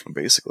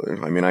 Basically,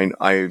 I mean,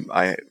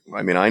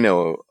 I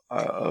know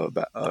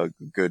a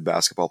good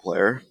basketball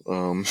player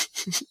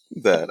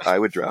that I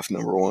would draft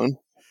number one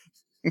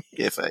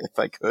if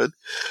I could.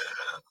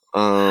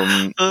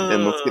 And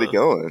let's get it Uh,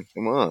 going.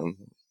 Come on,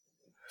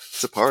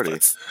 it's a party.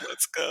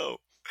 let's go.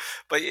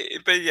 But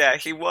yeah,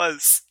 he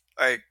was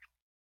like,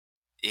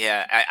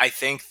 yeah. I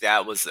think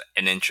that was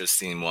an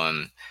interesting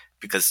one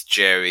because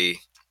Jerry,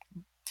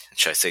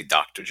 should I say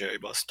Dr. Jerry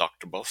Buss,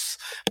 Dr. Buss?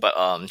 But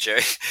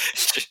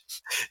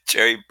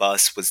Jerry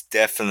Buss was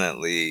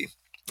definitely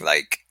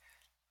like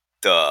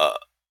the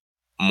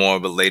more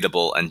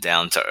relatable and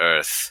down to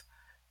earth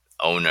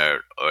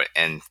owner or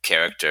and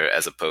character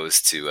as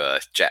opposed to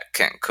Jack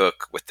Kent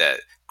Cook with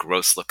that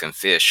gross looking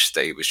fish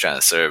that he was trying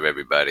to serve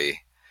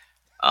everybody.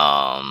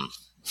 Um,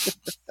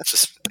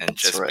 That's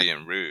just right.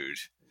 being rude.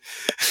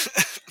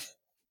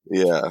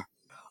 Yeah.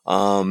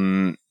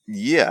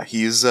 Yeah,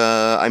 he's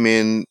I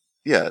mean,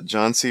 yeah,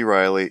 John C.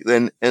 Riley.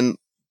 And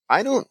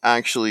I don't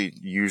actually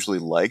usually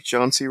like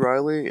John C.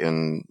 Riley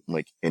in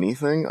like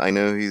anything. I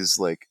know he's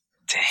like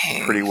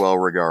pretty Dang. well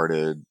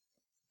regarded.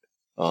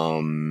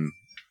 Um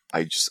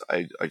I just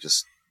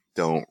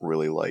don't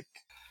really like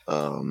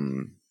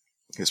um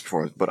his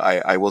performance, but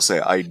I will say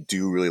I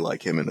do really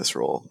like him in this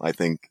role. I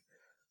think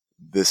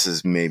this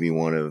is maybe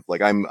one of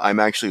like I'm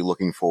actually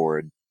looking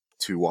forward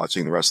to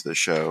watching the rest of the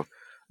show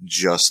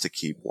just to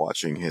keep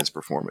watching his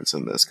performance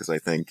in this because I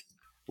think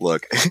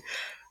look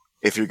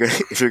if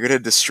you're gonna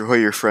destroy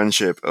your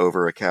friendship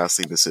over a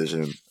casting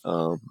decision,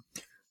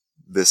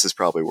 this is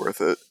probably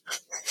worth it.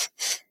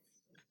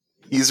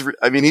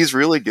 I mean he's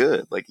really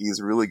good. Like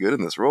he's really good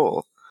in this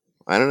role.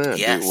 I don't know.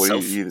 Yeah, so What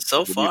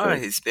do you far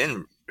think? he's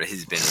been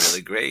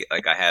really great.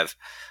 Like I have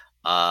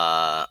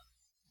uh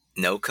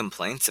no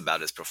complaints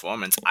about his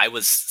performance. I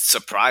was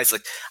surprised.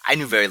 Like I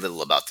knew very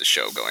little about the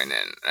show going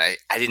in. Right?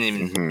 I didn't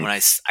even Hmm. I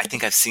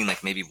think I've seen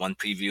like maybe one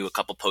preview, a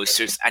couple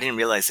posters. I didn't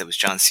realize it was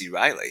John C.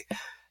 Riley,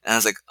 and I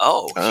was like,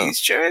 oh, Oh he's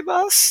Jerry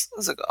Buss. I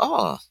was like,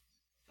 oh,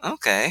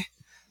 okay.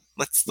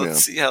 Let's yeah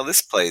see how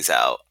this plays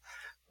out.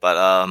 But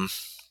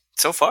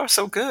so far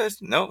so good.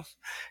 No,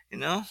 you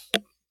know,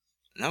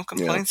 no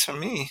yeah. complaints from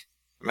me.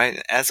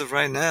 Right as of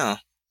right now.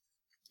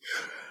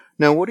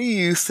 Now, what do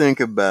you think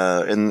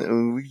about,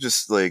 and we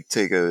just like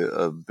take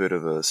a bit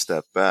of a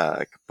step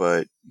back,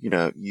 but you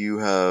know, you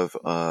have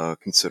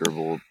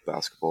considerable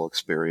basketball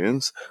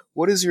experience.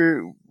 What is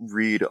your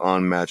read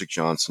on Magic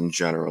Johnson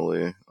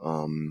generally,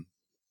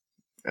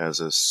 as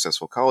a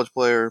successful college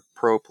player,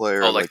 pro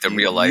player, Oh, like like the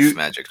real life you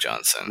Magic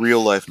Johnson.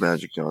 real life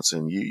Magic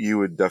Johnson? You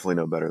would definitely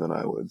know better than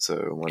I would. So,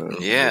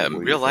 Yeah,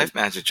 what do you real think? life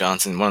Magic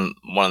Johnson, one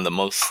of the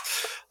most,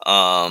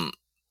 um,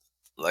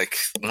 like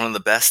one of the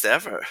best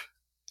ever.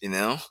 You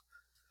know,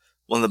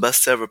 one of the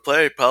best to ever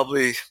play.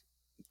 Probably,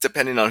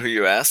 depending on who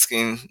you're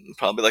asking,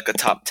 probably like a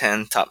top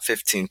 10, top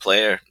 15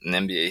 player in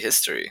NBA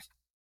history.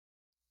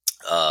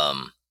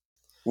 Um,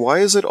 Why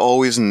is it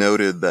always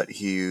noted that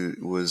he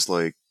was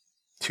like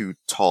too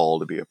tall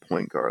to be a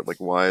point guard? Like,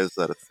 why is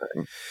that a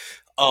thing?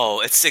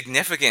 oh, it's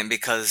significant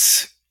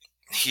because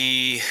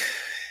he,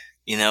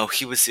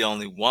 he was the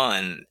only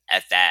one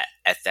at that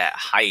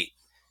height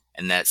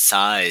and that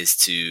size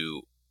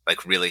to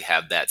like really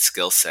have that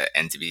skill set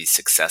and to be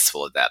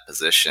successful at that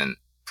position.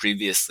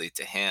 Previously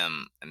to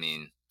him, I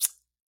mean,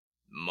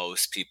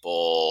 most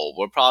people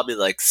were probably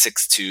like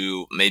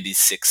 6'2", maybe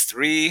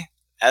 6'3"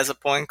 as a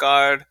point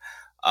guard.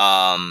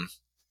 Um,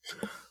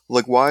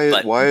 Like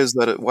but why is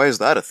that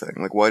a thing?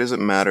 Like why does it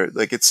matter?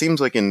 Like it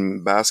seems like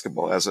in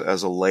basketball as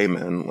a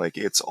layman, like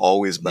it's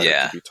always better to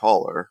yeah, be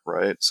taller,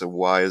 right? So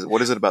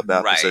what is it about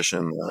that right.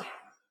 position that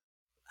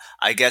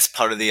I guess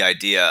part of the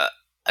idea,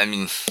 I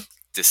mean,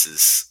 this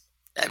is,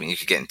 I mean, you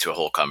could get into a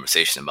whole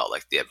conversation about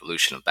like the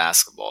evolution of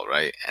basketball,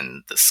 right,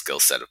 and the skill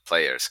set of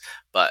players.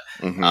 But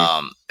hmm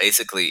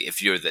basically,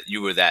 if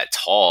you were that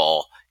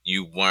tall,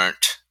 you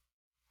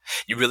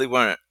really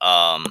weren't,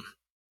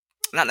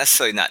 not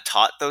necessarily not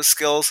taught those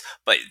skills,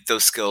 but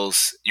those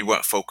skills you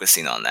weren't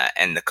focusing on that,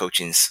 and the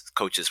coaches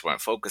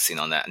weren't focusing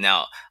on that.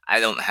 Now, I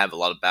don't have a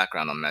lot of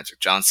background on Magic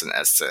Johnson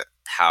as to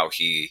how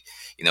he,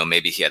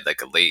 maybe he had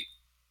like a late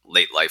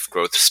life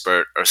growth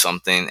spurt or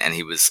something, and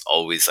he was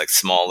always like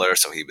smaller,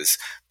 so he was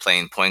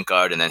playing point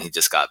guard, and then he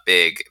just got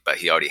big, but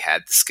he already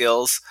had the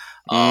skills.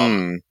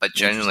 But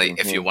generally, Interesting.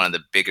 if Yeah. you're one of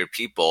the bigger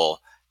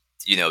people,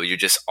 you're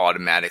just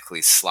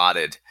automatically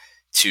slotted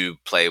to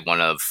play one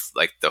of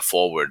like the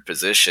forward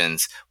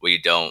positions where you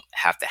don't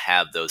have to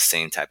have those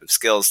same type of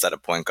skills that a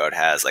point guard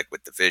has, like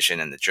with the vision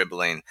and the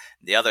dribbling.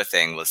 The other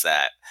thing was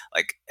that,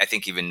 like, I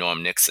think even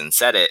Norm Nixon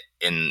said it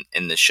in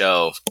the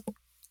show,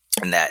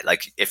 and that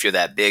like if you're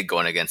that big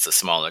going against a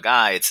smaller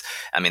guy,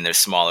 I mean, they're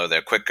smaller,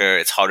 they're quicker,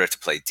 it's harder to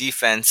play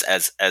defense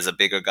as a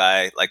bigger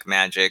guy like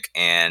Magic,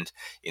 and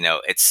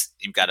it's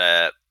you've got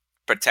to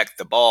protect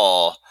the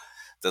ball.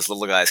 Those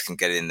little guys can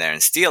get in there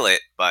and steal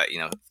it, but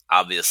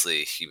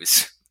obviously he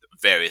was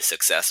very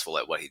successful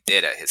at what he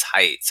did at his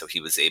height, so he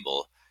was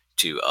able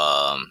to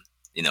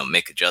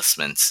make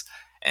adjustments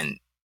and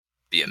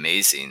be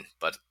amazing.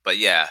 But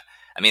yeah,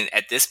 I mean,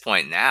 at this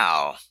point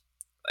now,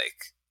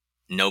 like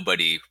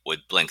nobody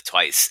would blink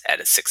twice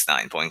at a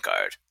 6'9" point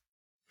guard.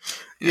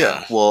 You Yeah.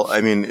 know? Well,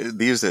 I mean,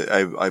 these days,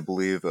 I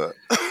believe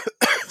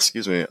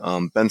excuse me,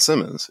 Ben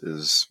Simmons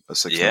is a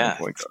 6'9" Yeah,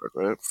 point guard,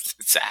 right?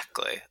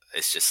 exactly.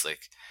 It's just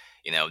like,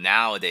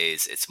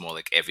 nowadays it's more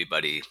like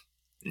everybody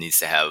needs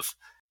to have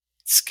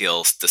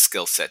the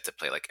skill set to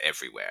play like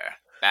everywhere.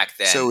 Back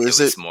then So it is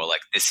it was more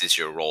like this is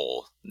your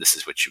role, this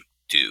is what you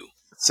do.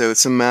 So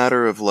it's a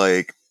matter of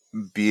like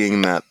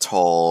being that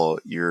tall,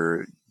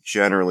 you're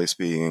generally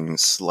speaking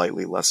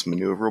slightly less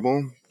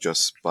maneuverable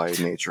just by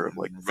nature of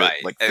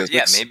Right. Yeah,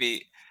 physics.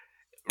 maybe.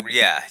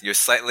 Yeah, you're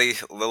slightly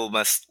a little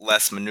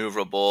less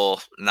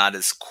maneuverable, not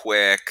as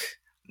quick,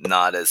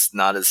 not as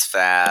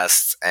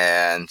fast,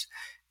 and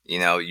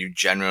you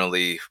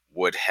generally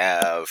would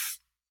have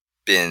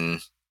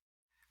been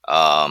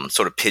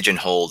sort of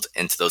pigeonholed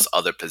into those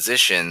other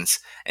positions,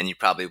 and you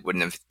probably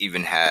wouldn't have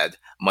even had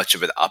much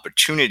of an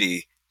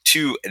opportunity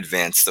to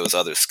advance those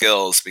other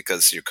skills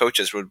because your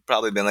coaches would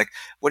probably been like,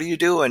 "What are you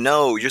doing?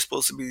 No, you're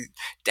supposed to be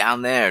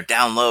down there,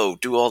 down low,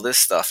 do all this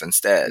stuff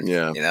instead."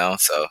 Yeah.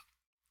 So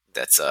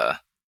that's so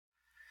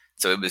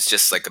it was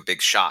just like a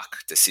big shock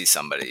to see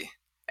somebody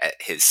at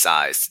his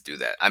size to do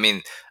that. I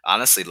mean,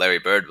 honestly, Larry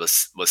Bird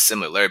was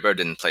similar. Larry Bird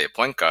didn't play a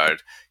point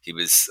guard. He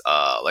was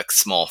like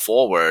small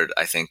forward,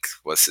 I think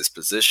was his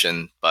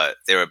position, but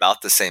they were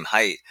about the same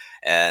height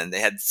and they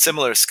had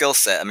similar skill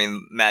set. I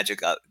mean,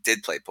 Magic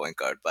did play point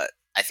guard, but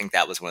I think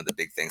that was one of the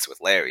big things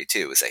with Larry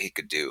too, is that he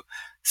could do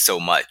so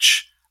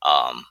much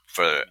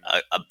for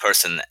a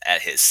person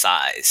at his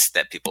size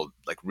that people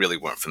like really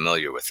weren't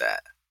familiar with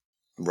that.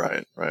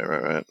 Right.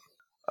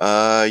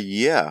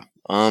 Yeah.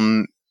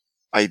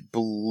 I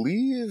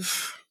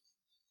believe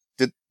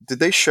did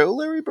they show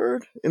Larry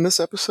Bird in this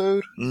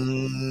episode?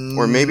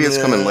 Or maybe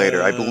it's coming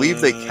later. I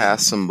believe they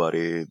cast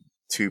somebody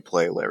to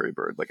play Larry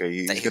Bird. Like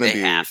he's going to be. They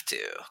have to.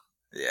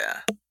 Yeah.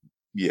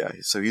 Yeah.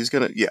 So he's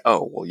going to. Yeah.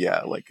 Oh well.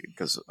 Yeah. Like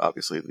because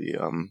obviously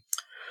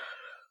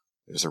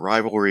there's a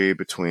rivalry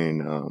between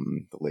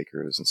the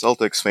Lakers and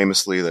Celtics,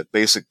 famously that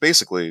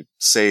basically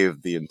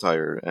saved the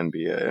entire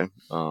NBA.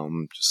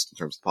 Just in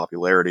terms of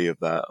popularity of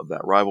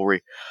that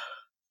rivalry.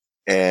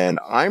 And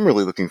I'm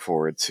really looking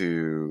forward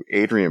to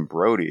Adrian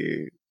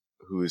Brody,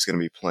 who is going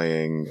to be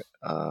playing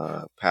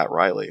Pat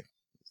Riley,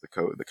 the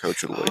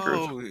coach of the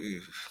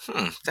Lakers.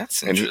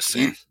 That's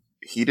interesting. And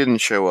he didn't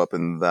show up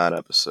in that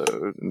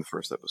episode, in the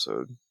first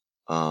episode.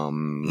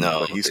 No,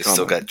 but he's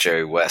still got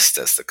Jerry West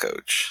as the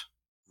coach.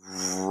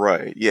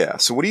 Right, yeah.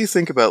 So what do you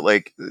think about,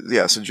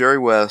 so Jerry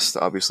West,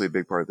 obviously a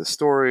big part of the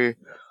story.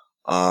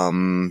 What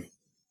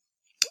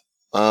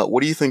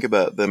do you think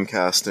about them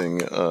casting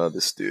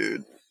this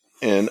dude?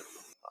 And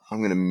I'm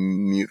going to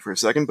mute for a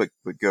second, but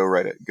go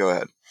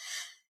ahead.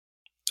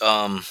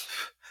 I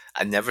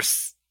never.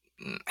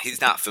 He's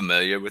not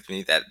familiar with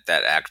me, that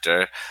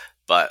actor,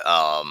 but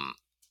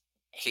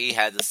he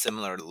has a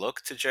similar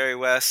look to Jerry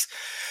West.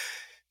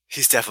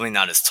 He's definitely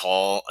not as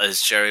tall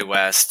as Jerry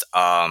West.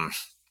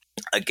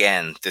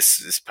 Again, this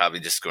is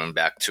probably just going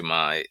back to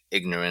my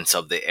ignorance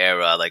of the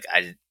era. Like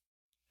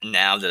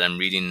now that I'm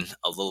reading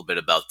a little bit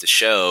about the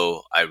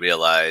show, I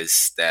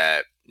realize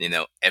that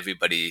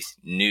everybody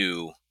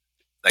knew.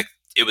 Like,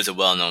 it was a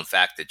well-known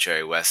fact that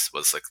Jerry West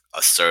was like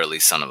a surly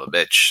son of a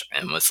bitch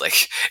and was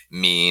like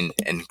mean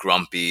and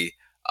grumpy.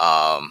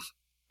 I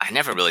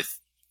never really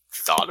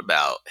thought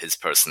about his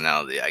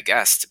personality, I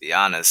guess, to be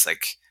honest.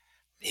 Like,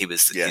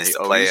 he's the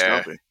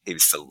player, he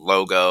was the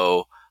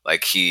logo,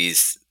 like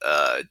he's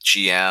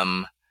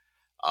GM.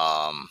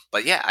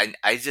 But yeah,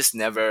 I just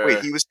never.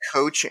 Wait, he was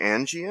coach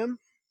and GM?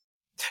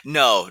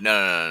 No.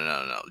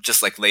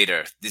 Just like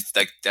later,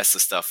 that's the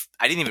stuff.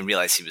 I didn't even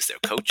realize he was their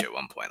coach at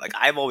one point. Like,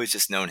 I've always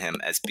just known him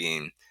as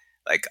being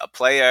like a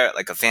player,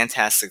 like a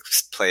fantastic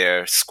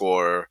player,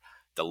 scorer,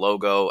 the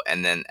logo,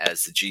 and then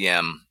as the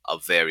GM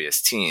of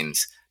various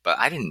teams. But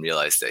I didn't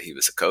realize that he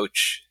was a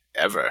coach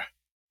ever.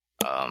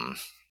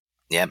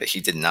 Yeah, but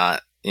he did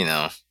not. He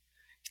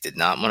did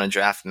not want to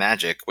draft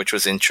Magic, which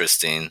was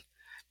interesting.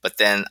 But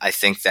then I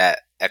think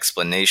that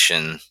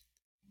explanation,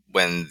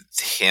 when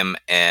him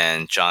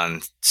and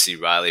John C.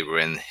 Reilly were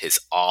in his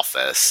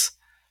office,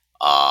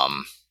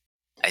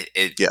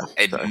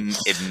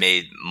 it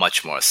made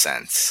much more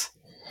sense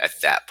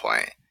at that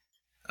point.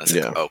 I was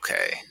like,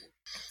 okay,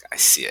 I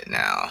see it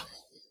now.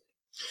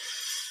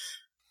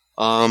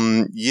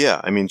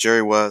 Yeah, I mean,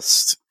 Jerry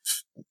West,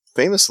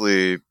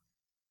 famously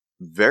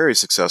very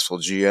successful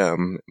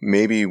GM,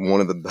 maybe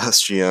one of the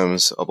best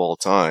GMs of all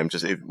time.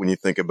 Just when you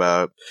think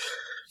about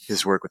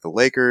his work with the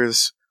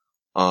Lakers,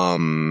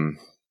 the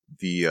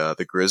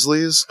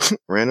Grizzlies,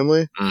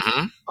 randomly.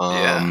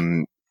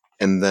 Mm-hmm.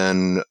 And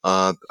then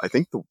I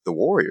think the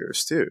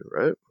Warriors too,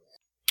 right?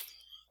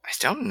 I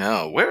don't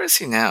know. Where is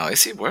he now?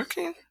 Is he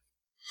working?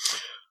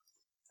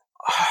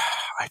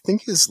 I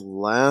think his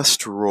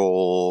last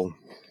role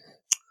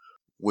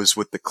was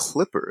with the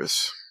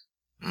Clippers.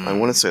 I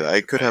want to say that.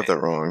 I could have that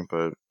wrong,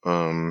 but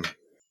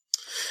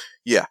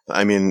yeah.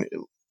 I mean,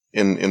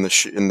 in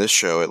this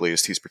show, at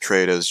least, he's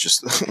portrayed as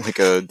just like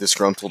a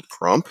disgruntled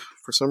grump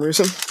for some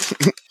reason.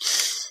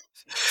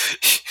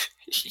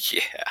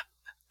 Yeah.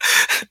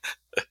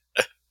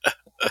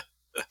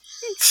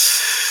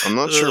 I'm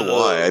not sure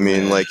why. I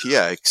mean,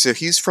 so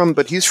he's from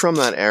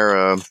that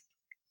era,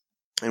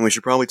 and we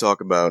should probably talk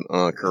about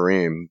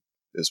Kareem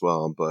as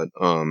well. But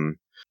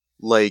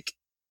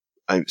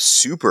I'm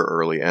super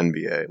early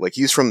NBA. Like,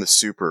 he's from the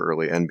super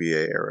early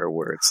NBA era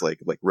where it's like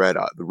the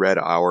Red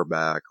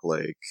Auerbach,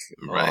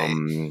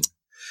 right.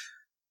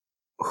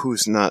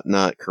 who's not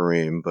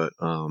Kareem, but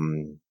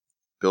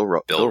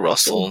Bill Bill Russell.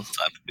 Russell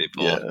type of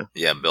people. Yeah,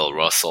 Yeah, Bill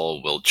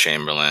Russell, Will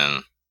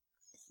Chamberlain.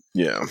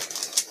 yeah.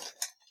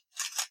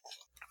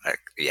 Like,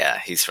 yeah,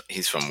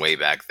 he's from way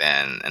back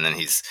then, and then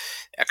he's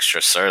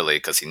extra surly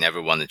because he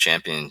never won the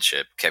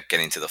championship. Kept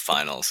getting to the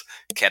finals,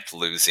 kept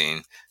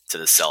losing to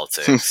the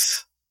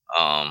Celtics,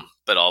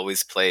 but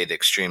always played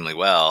extremely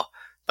well,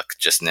 but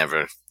just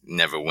never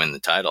win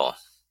the title.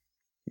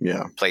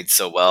 Yeah. Played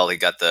so well, he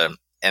got the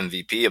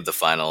MVP of the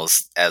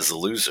finals as a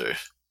loser.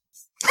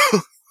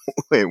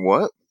 Wait,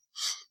 what?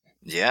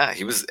 Yeah,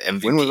 he was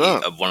When was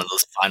MVP that? of one of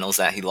those finals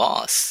that he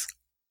lost.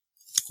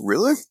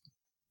 Really?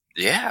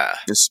 Yeah,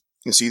 Is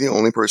he the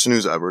only person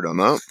who's ever done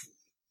that?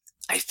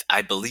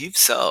 I believe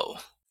so.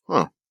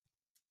 Huh.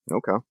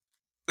 Okay.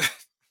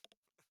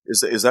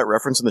 Is that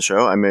reference in the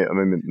show? I may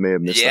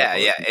have missed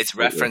that. Yeah, it's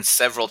referenced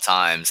several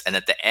times, and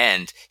at the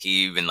end,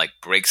 he even like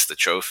breaks the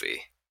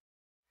trophy,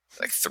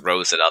 like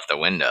throws it out the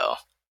window.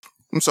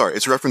 I'm sorry,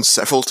 it's referenced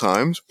several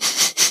times.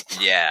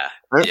 Yeah,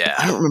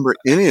 I don't remember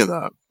any of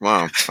that.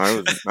 Wow,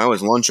 I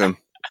was lunching.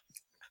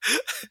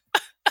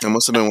 It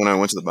must have been when I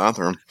went to the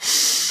bathroom.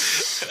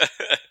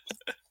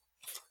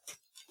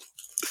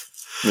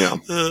 Yeah.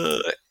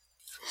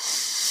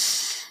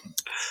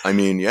 I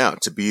mean, yeah,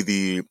 to be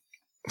the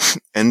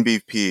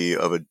MVP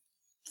of a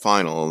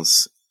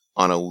finals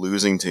on a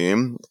losing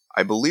team,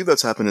 I believe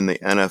that's happened in the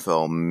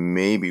NFL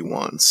maybe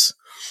once.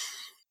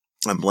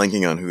 I'm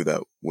blanking on who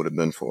that would have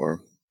been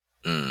for.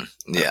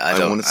 Yeah, I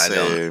don't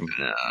know.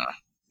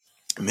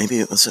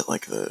 Maybe was it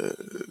like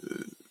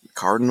the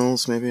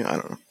Cardinals? Maybe, I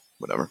don't know.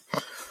 Whatever.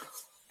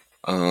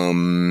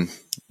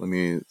 Let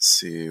me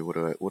see. What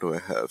do I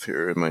have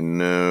here in my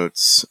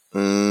notes?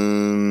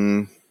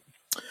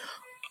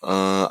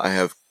 I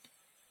have.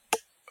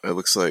 It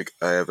looks like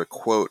I have a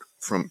quote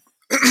from.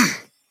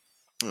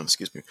 Oh,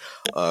 excuse me.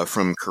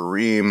 From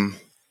Kareem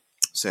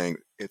saying,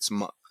 "It's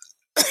my."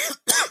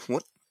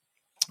 What?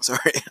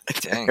 Sorry, I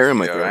got hair in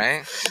my throat.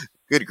 Right?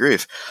 Good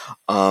grief.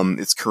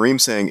 It's Kareem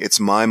saying, "It's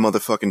my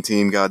motherfucking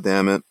team,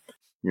 goddammit."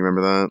 You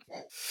remember that?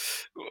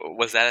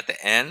 Was that at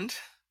the end?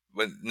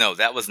 No,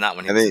 that was not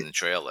when he was in the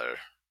trailer.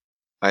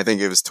 I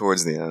think it was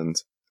towards the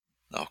end.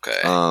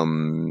 Okay.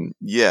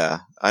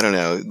 Yeah, I don't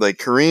know. Like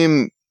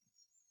Kareem,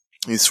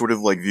 he's sort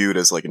of like viewed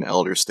as like an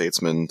elder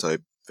statesman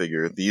type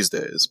figure these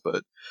days,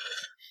 but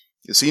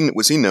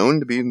was he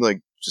known to be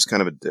like just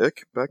kind of a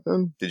dick back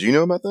then? Did you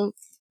know about that?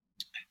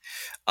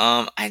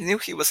 I knew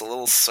he was a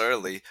little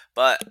surly,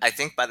 but I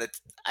think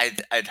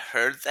I'd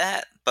heard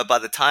that, but by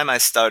the time I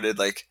started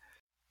like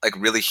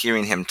really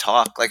hearing him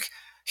talk, like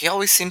he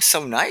always seems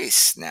so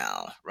nice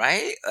now,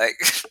 right? Like,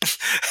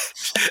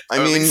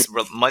 I mean,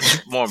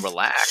 much more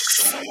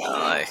relaxed.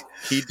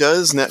 He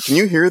does now. Can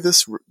you hear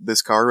this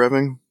car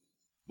revving?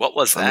 What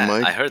was that?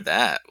 I heard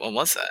that. What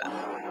was that?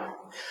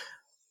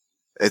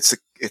 It's a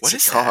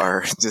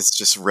car. It's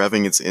just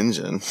revving its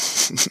engine.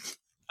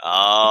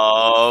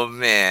 Oh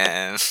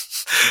man!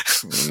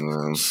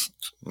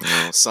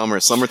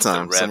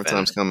 Summertime.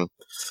 Summertime's coming.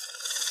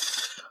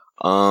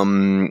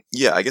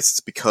 Yeah, I guess it's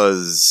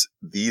because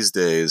these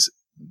days,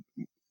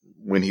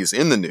 when he's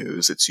in the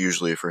news, it's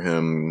usually for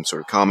him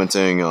sort of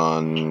commenting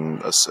on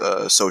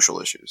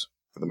social issues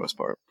for the most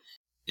part.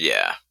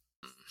 Yeah.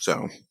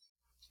 So.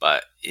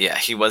 But yeah,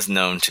 he was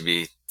known to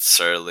be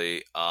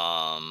surly.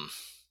 I'm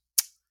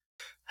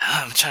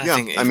trying to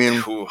think. I mean,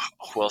 who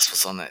else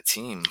was on that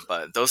team?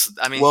 But those.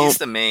 I mean, he's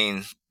the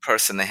main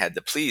person they had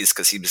to please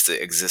because he was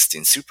the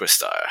existing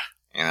superstar.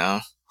 You know.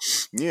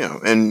 Yeah,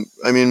 and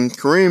I mean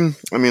Kareem.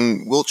 I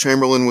mean Wilt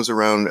Chamberlain was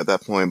around at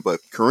that point,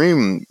 but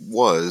Kareem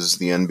was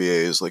the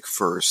NBA's like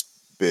first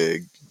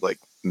big like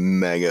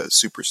mega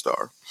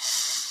superstar.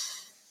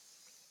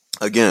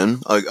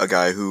 Again, a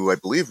guy who I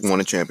believe won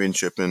a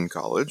championship in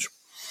college,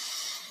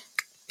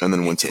 and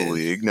then went to the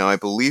league. Now I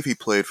believe he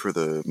played for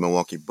the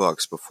Milwaukee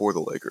Bucks before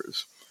the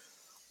Lakers.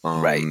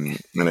 Right,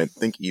 and I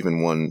think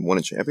even won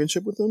a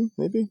championship with them.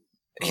 Maybe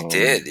he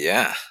did.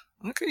 Yeah,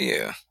 look at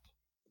you.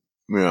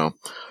 Yeah.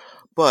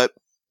 But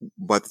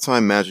by the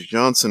time Magic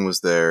Johnson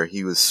was there,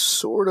 he was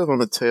sort of on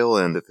the tail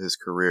end of his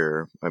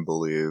career, I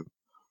believe.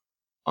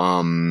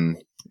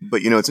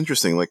 But it's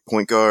interesting, like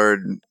point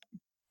guard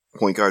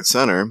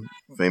center,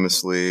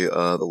 famously,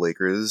 the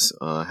Lakers,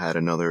 had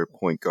another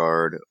point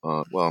guard,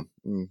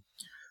 point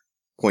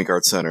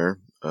guard center,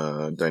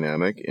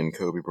 dynamic in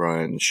Kobe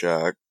Bryant and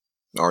Shaq.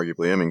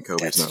 Arguably, I mean,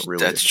 Kobe's not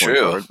really a point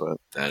guard, but.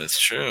 That is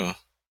true.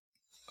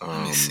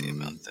 Let me see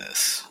about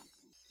this.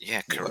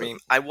 Yeah, Kareem.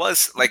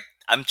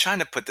 I'm trying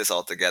to put this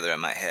all together in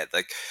my head.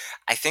 Like,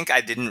 I think I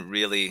didn't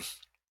really,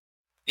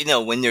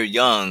 when you're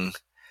young,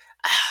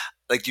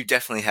 like you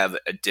definitely have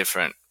a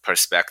different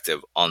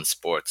perspective on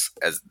sports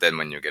than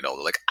when you get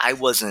older. Like I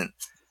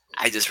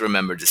just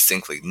remember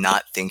distinctly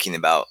not thinking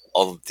about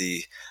all of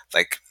the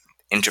like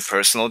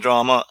interpersonal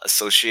drama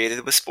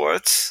associated with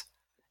sports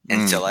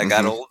until I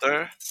got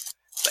older.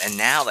 And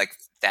now like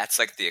that's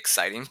like the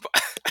exciting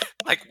part.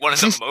 like one of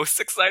the most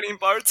exciting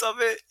parts of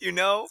it, you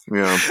know?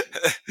 Yeah.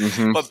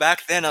 Hmm. But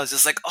back then I was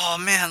just like, oh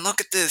man,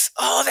 look at this.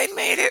 Oh, they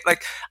made it.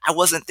 Like I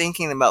wasn't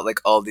thinking about like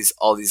all these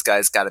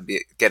guys gotta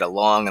get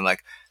along and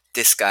like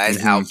this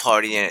guy's Hmm. out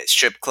partying at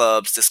strip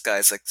clubs, this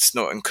guy's like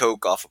snorting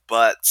coke off of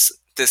butts,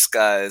 this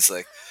guy's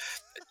like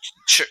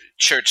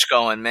church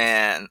going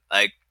man.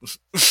 Like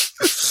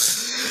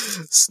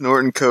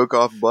Snorting coke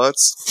off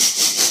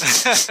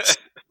butts.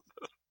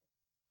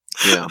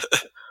 Yeah.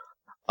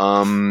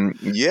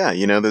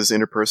 Yeah, those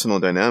interpersonal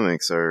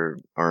dynamics are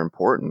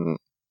important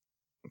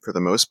for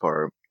the most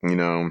part.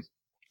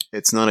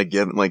 It's not a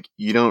given, like,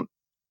 you don't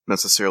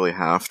necessarily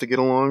have to get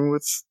along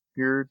with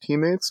your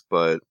teammates,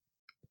 but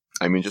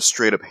I mean, just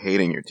straight up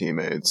hating your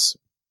teammates.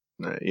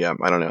 Yeah,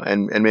 I don't know.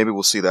 And maybe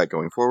we'll see that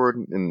going forward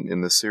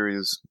in this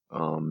series.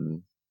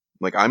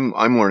 Like I'm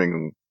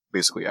learning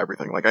basically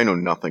everything. Like I know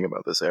nothing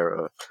about this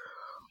era.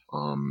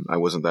 I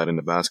wasn't that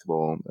into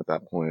basketball at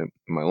that point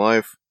in my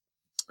life.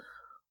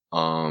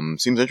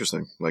 Seems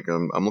interesting. Like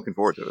I'm looking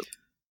forward to it.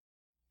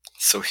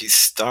 so he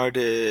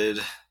started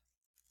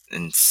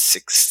in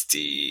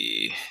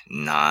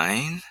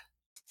 69.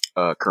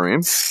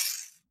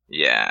 Kareem?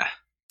 Yeah.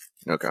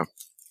 Okay.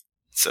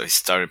 So he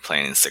started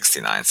playing in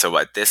 69. So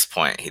at this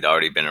point, he'd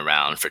already been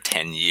around for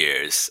 10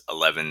 years,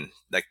 11,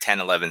 like 10,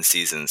 11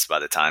 seasons by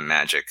the time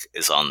Magic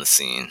is on the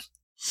scene.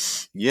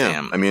 Yeah.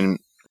 Damn. I mean,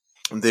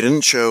 they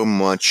didn't show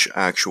much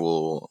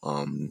actual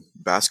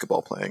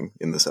basketball playing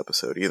in this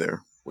episode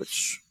either,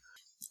 which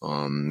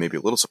may be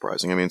a little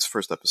surprising. I mean, it's the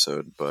first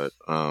episode, but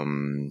I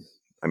mean,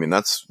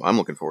 I'm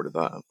looking forward to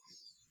that.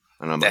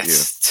 I don't know about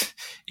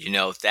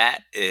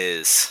that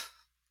is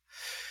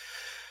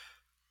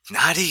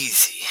not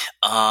easy.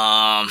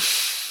 I'm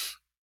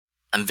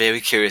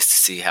very curious to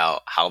see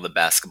how the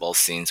basketball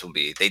scenes will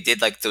be. They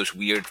did like those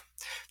weird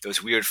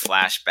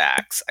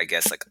flashbacks, I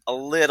guess, like a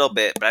little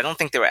bit, but I don't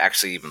think they were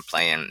actually even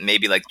playing.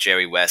 Maybe like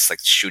Jerry West, like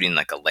shooting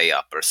like a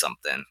layup or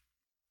something.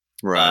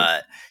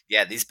 Right. But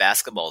yeah, these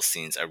basketball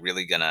scenes are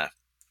really gonna.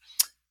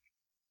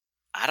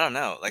 I don't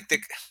know.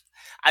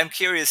 I'm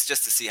curious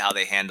just to see how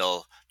they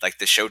handle like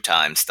the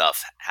Showtime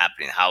stuff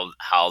happening.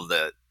 How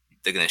they're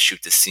gonna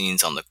shoot the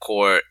scenes on the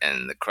court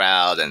and the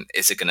crowd, and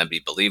is it gonna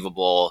be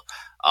believable?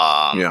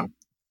 Yeah.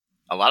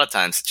 A lot of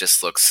times it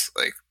just looks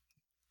like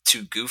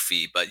too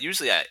goofy, but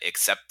usually I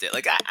accept it.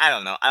 Like I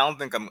don't know. I don't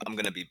think I'm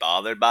gonna be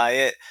bothered by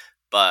it,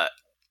 but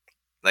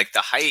like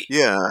the height,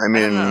 Yeah. I I don't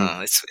mean, know.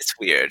 It's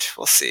weird.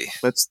 We'll see.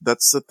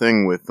 that's the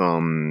thing with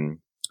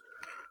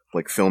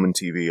like film and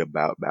TV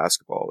about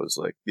basketball is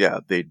like, yeah,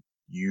 they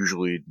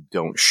usually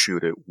don't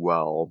shoot it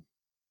well,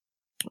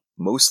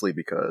 mostly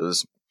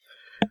because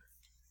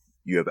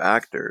you have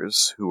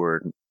actors who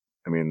are,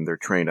 I mean, they're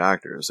trained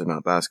actors, they're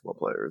not basketball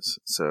players.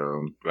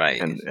 So, Right.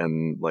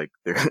 and like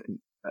they're,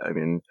 I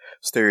mean,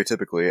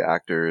 stereotypically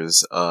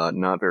actors,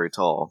 not very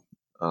tall.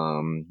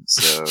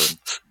 So,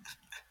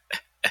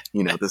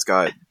 this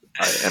guy,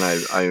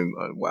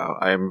 wow,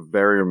 I am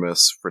very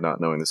remiss for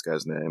not knowing this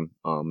guy's name.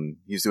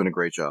 He's doing a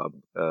great job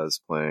as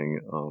playing,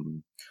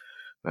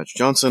 Magic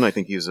Johnson. I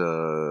think he's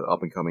a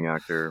up and coming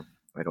actor.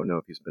 I don't know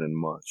if he's been in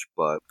much,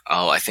 but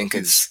Oh, I think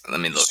he's let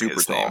me look super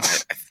his tall.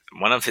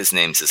 name. One of his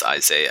names is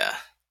Isaiah.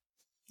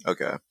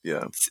 Okay,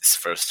 yeah. It's his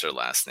first or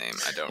last name.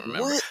 I don't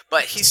remember. What?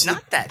 But he's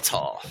not that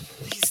tall.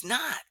 He's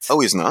not. Oh,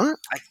 he's not?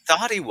 I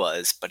thought he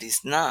was, but he's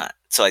not.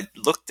 So I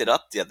looked it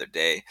up the other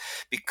day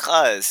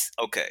because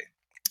okay.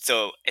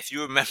 So if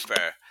you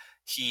remember,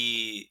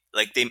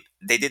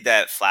 they did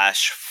that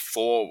flash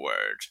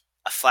forward.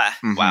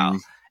 Wow. Mm-hmm.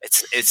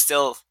 It's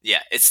still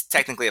it's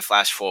technically a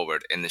flash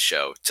forward in the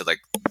show to like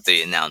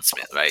the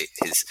announcement, right?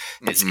 His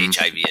Mm-hmm.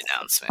 HIV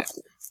announcement.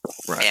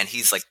 Right. And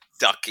he's like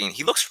ducking.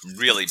 He looks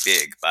really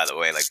big, by the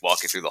way, like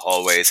walking through the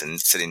hallways and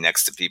sitting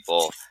next to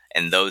people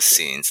in those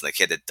scenes. Like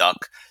he had to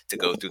duck to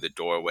go through the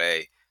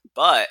doorway.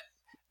 But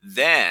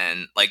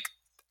then, like,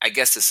 I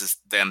guess this is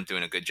them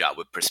doing a good job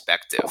with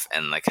perspective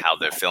and like how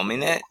they're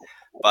filming it.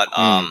 But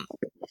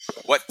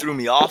what threw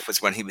me off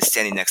was when he was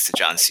standing next to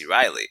John C.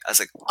 Reilly. I was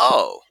like,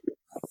 oh,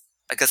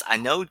 because I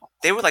know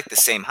they were like the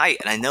same height,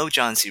 and I know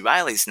John C.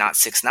 Reilly's not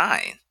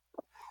 6'9".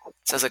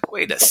 So I was like,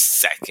 wait a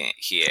second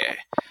here.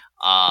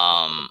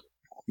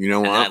 You know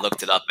And then I what?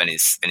 looked it up, and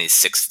he's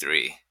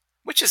 6'3",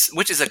 which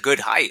is a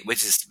good height,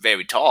 which is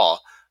very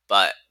tall,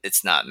 but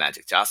it's not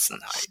Magic Johnson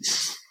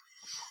height.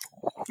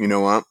 You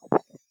know what?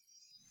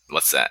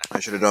 What's that? I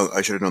should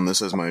have done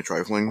this as my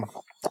trifling.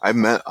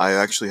 I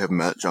actually have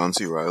met John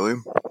C. Reilly.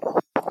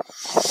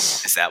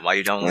 Is that why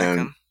you don't like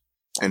him?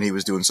 And he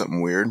was doing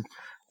something weird.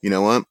 You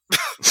know what?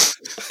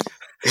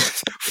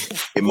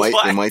 It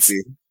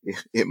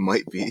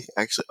might be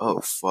actually. Oh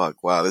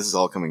fuck! Wow, this is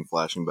all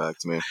flashing back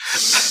to me.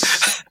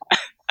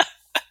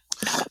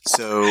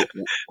 So,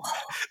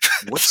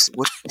 what?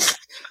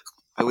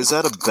 I was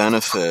at a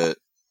benefit.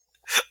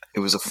 It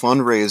was a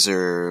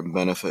fundraiser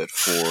benefit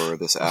for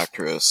this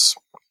actress.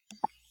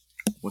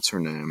 What's her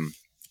name?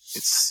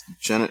 It's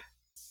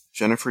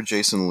Jennifer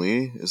Jason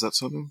Leigh. Is that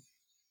something?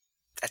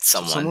 That's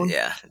someone.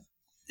 Yeah.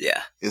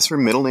 Is her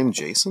middle name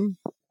Jason?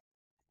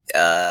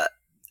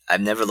 I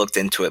I've never looked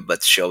into it,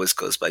 but she always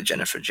goes by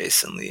Jennifer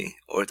Jason Lee,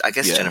 or I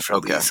guess Yeah, Jennifer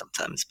Lee okay.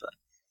 sometimes. But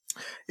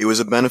It was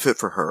a benefit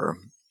for her.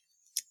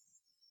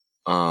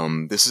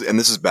 This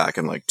is back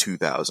in like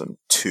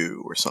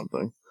 2002 or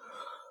something.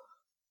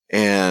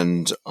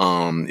 And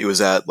it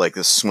was at like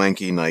this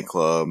swanky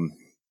nightclub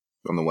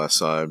on the west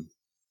side.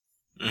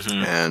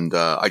 mm-hmm. And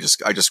I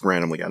just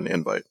randomly got an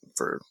invite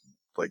for,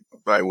 like,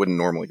 I wouldn't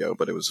normally go,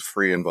 but it was a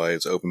free invite,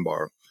 it's an open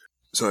bar.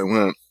 So I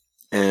went,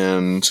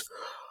 and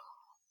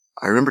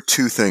I remember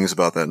two things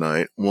about that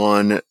night.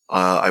 One,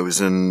 I was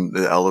in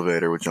the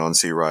elevator with John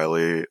C.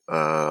 Reilly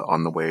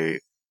on the way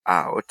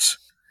out,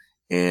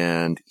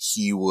 and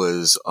he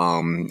was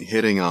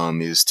hitting on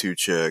these two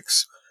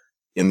chicks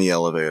in the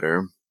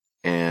elevator,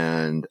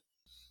 and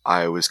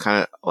I was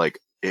kind of like,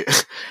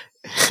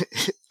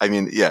 I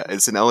mean, yeah,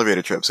 it's an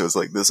elevator trip, so it's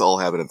like this all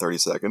happened in 30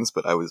 seconds,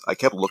 but I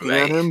kept looking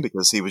at Right. him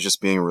because he was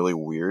just being really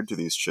weird to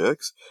these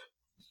chicks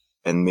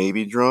and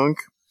maybe drunk,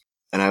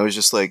 and I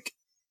was like,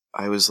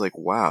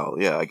 wow,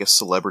 yeah, I guess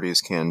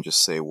celebrities can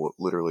just say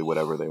literally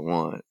whatever they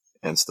want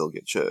and still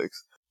get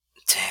chicks.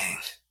 Dang.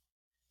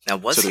 Now,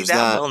 was So he there's that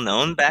that. well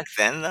known back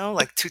then, though?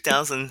 Like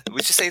 2000,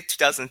 would you say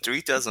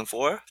 2003,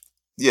 2004?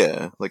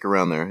 Yeah, like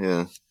around there,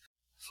 yeah.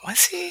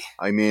 Was he?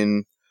 I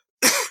mean,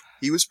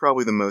 he was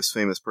probably the most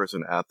famous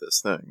person at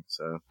this thing,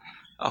 so.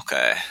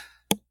 Okay.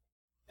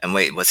 And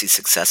wait, was he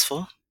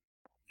successful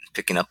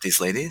picking up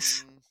these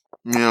ladies?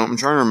 Yeah, I'm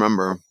trying to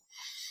remember.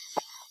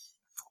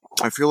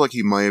 I feel like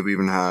he might have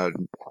even had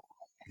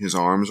his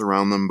arms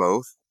around them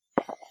both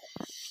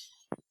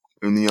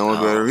in the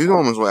elevator. Oh. He's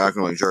almost like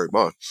acting like Jerry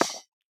Buss.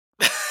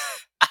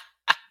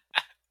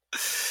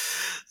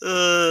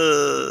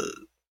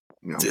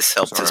 This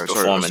helped his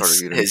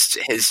performance,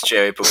 his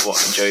Jerry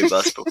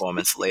Buss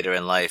performance later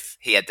in life.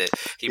 He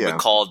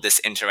recalled this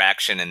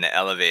interaction in the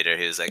elevator.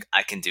 He was like,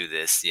 "I can do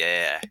this."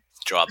 Yeah,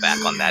 draw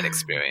back on that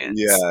experience.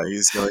 Yeah,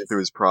 he's going through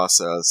his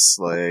process,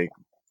 like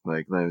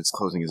he's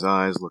closing his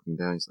eyes, looking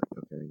down. He's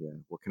like, "Okay, yeah,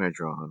 what can I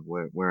draw on?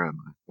 Where am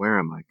I? Where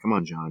am I? Come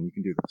on, John, you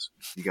can do this.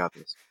 You got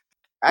this.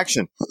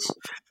 Action."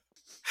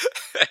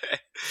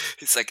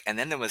 He's like, and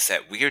then there was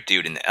that weird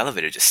dude in the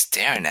elevator just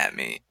staring at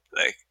me.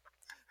 Like,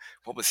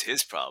 what was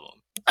his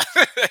problem?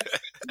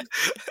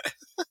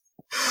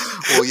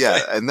 Well, yeah,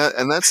 and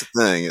that's the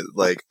thing.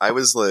 Like, I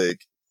was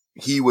like,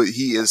 he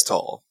is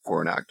tall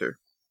for an actor,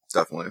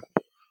 definitely.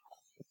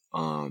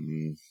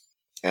 And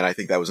I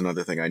think that was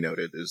another thing I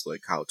noted is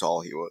like how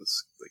tall he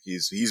was. Like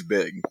he's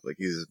big. Like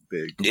he's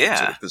big. Yeah.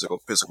 Sort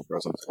of physical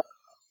presence.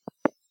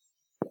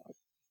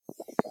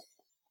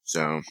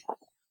 So.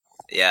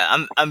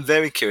 Yeah, I'm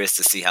very curious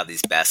to see how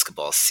these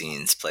basketball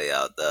scenes play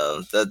out,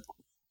 though.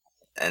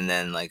 And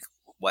then like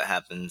what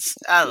happens.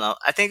 I don't know.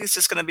 I think it's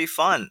just gonna be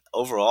fun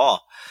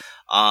overall.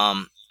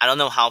 I don't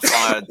know how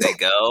far they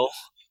go.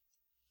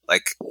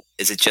 Like,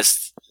 is it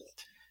just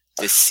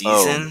this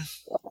season?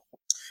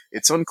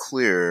 It's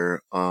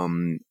unclear.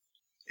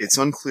 It's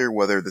unclear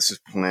whether this is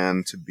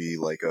planned to be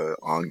like a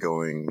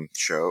ongoing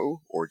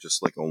show or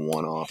just like a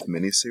one-off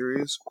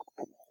miniseries.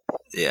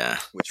 Yeah.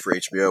 Which for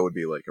HBO would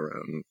be like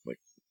around like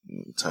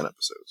 10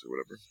 episodes or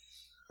whatever.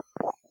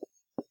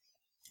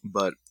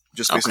 But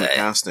just based on the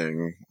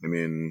casting, I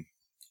mean,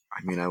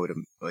 I would have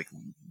like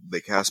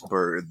they cast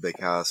Bird, they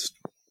cast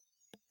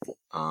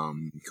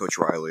Coach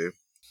Reilly,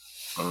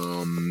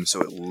 so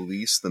at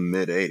least the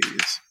mid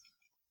 '80s.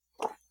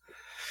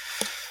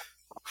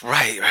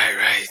 Right.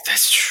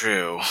 That's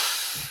true.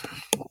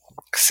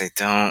 Because they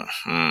don't.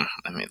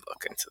 Let me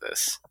look into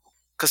this.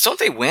 Because don't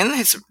they win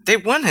They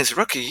won his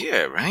rookie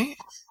year, right?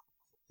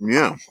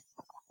 Yeah,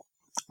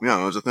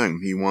 that was the thing.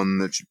 He won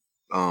the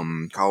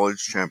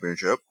college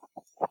championship,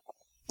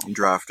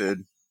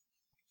 drafted,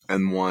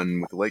 and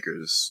won with the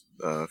Lakers,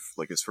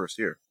 like his first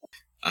year.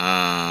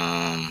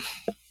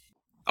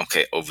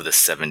 Okay, over the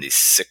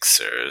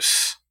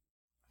 76ers.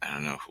 I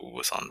don't know who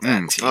was on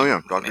that team. Oh yeah,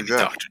 Dr. J.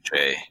 Dr.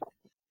 J.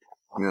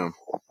 Yeah,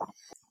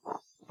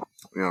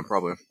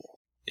 probably.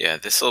 Yeah,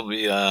 this will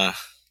be But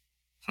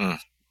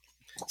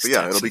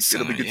yeah, it'll be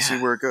good to see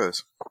where it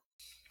goes.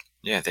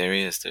 Yeah, there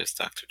he is. There's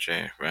Dr.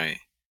 J. Right.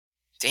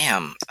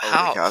 Damn.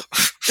 How?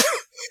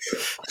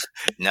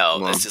 No,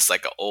 that's just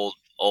like an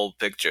old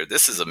picture.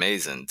 This is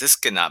amazing. This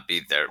cannot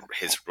be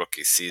his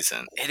rookie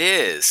season. It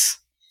is.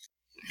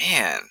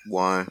 Man.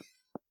 Why?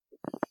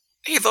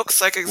 He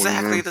looks like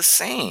exactly the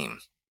same.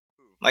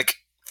 Like,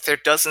 there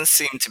doesn't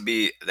seem to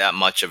be that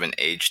much of an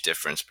age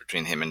difference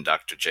between him and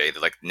Dr. J.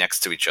 They're like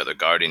next to each other,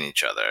 guarding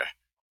each other.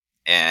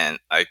 And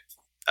I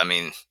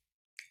mean,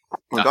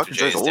 Dr.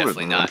 J is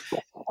definitely not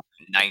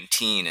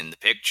 19 in the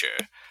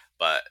picture,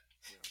 but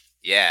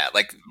yeah,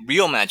 like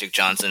real Magic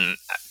Johnson,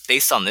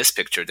 based on this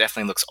picture,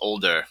 definitely looks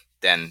older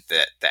than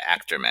the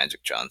actor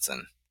Magic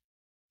Johnson.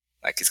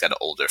 Like he's got an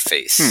older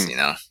face, you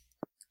know,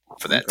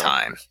 for that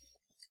time.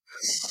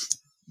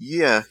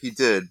 Yeah, he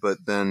did,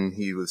 but then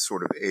he was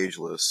sort of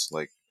ageless,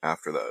 like,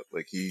 after that.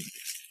 Like, he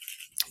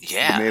may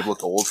have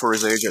looked old for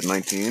his age at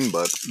 19,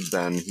 but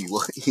then he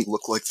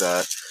looked like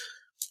that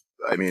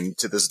I mean,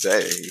 to this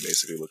day, he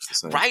basically looks the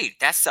same. Right.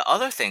 That's the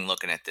other thing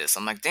looking at this.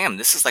 I'm like, damn,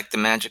 this is like the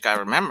Magic I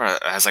remember.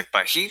 I was like,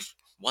 but he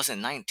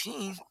wasn't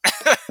 19.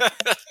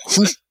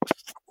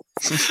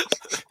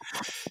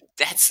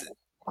 That's,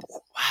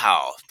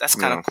 wow. That's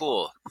kind of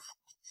cool.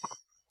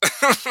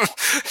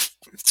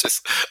 It's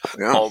just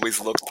always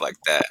looked like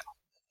that.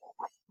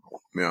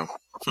 Yeah.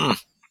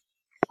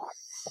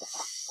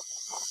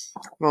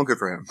 Well, good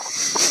for him.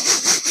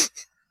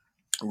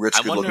 Rich, I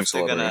wonder good-looking if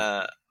they're celebrity.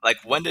 gonna, like,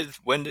 when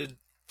did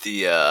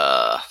the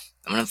I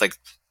wonder if, like,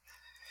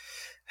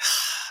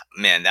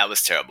 man, that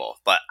was terrible.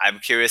 But I'm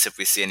curious if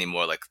we see any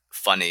more like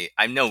funny.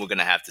 I know we're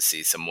gonna have to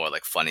see some more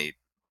like funny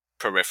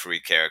periphery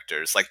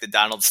characters. Like the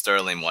Donald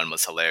Sterling one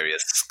was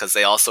hilarious because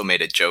they also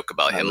made a joke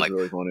about him like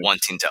really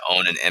wanting to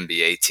own an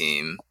NBA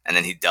team, and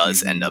then he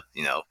does end up,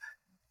 you know,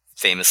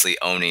 famously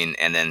owning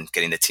and then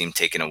getting the team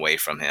taken away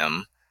from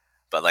him.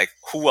 But like,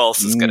 who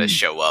else is gonna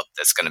show up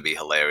that's gonna be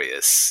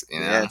hilarious? You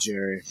know? Yeah,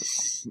 Jerry.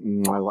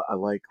 I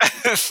like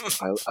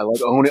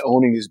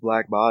owning these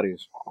black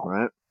bodies,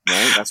 right?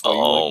 Right? That's why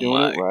you like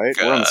doing it, right?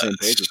 Gosh. We're on the same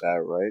page with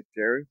that, right,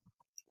 Jerry?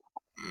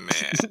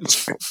 Man.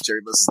 Jerry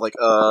Buss is like,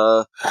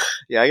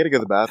 yeah, I gotta go to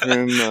the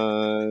bathroom.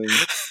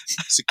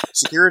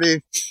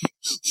 Security.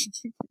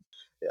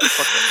 Yeah,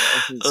 fuck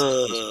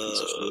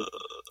that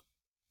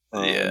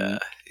guy. Yeah,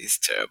 he's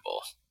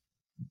terrible.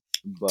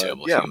 But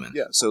terrible yeah, human.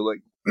 Yeah, so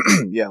like,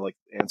 yeah, like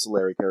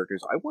ancillary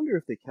characters. I wonder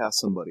if they cast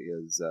somebody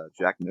as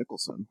Jack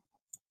Nicholson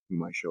who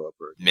might show up.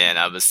 Man,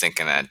 I was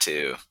thinking that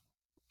too.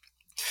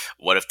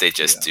 What if they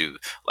just do,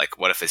 like,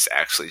 what if it's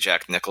actually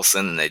Jack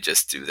Nicholson and they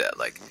just do that,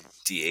 like,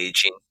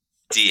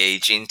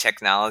 de-aging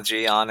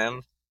technology on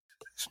him?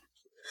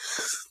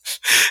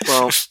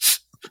 Well,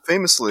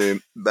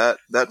 famously, that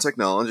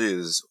technology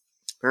is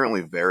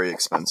apparently very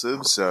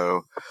expensive.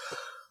 So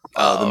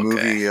the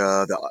movie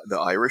The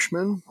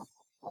Irishman,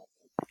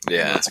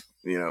 yeah,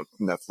 you know,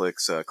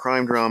 Netflix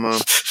crime drama.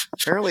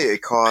 Apparently,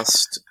 it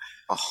cost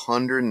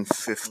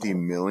 $150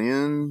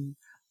 million,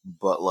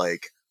 but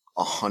like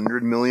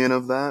 $100 million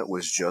of that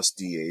was just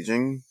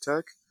de-aging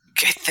tech.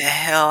 Get the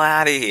hell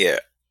out of here!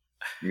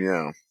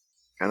 Yeah,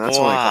 and that's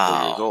only a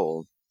couple years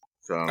old.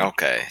 So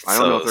okay, I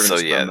don't know if they're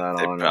going to spend that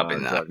they're on. Probably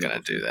not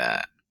going to do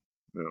that.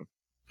 No.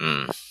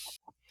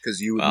 Because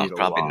you would need a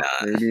lot. Not.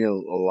 There'd be a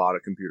lot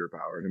of computer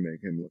power to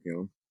make him look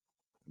young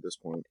at this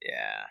point.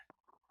 Yeah.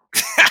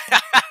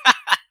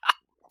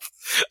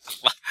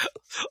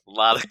 a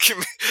lot of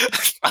computer.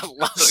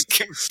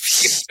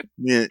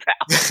 Yeah,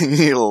 you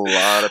need a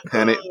lot of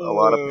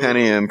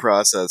Pentium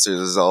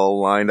processors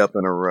all lined up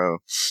in a row.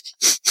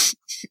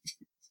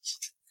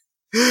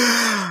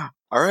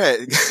 All right.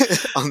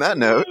 On that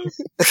note,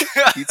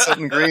 eat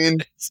something green,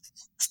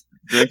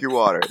 drink your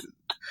water.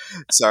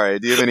 Sorry,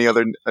 do you have any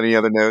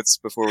other notes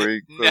before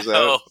we close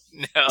out?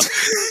 No.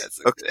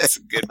 That's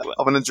a good one.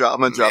 I'm gonna drop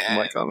the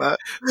mic on that.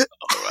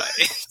 All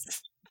right.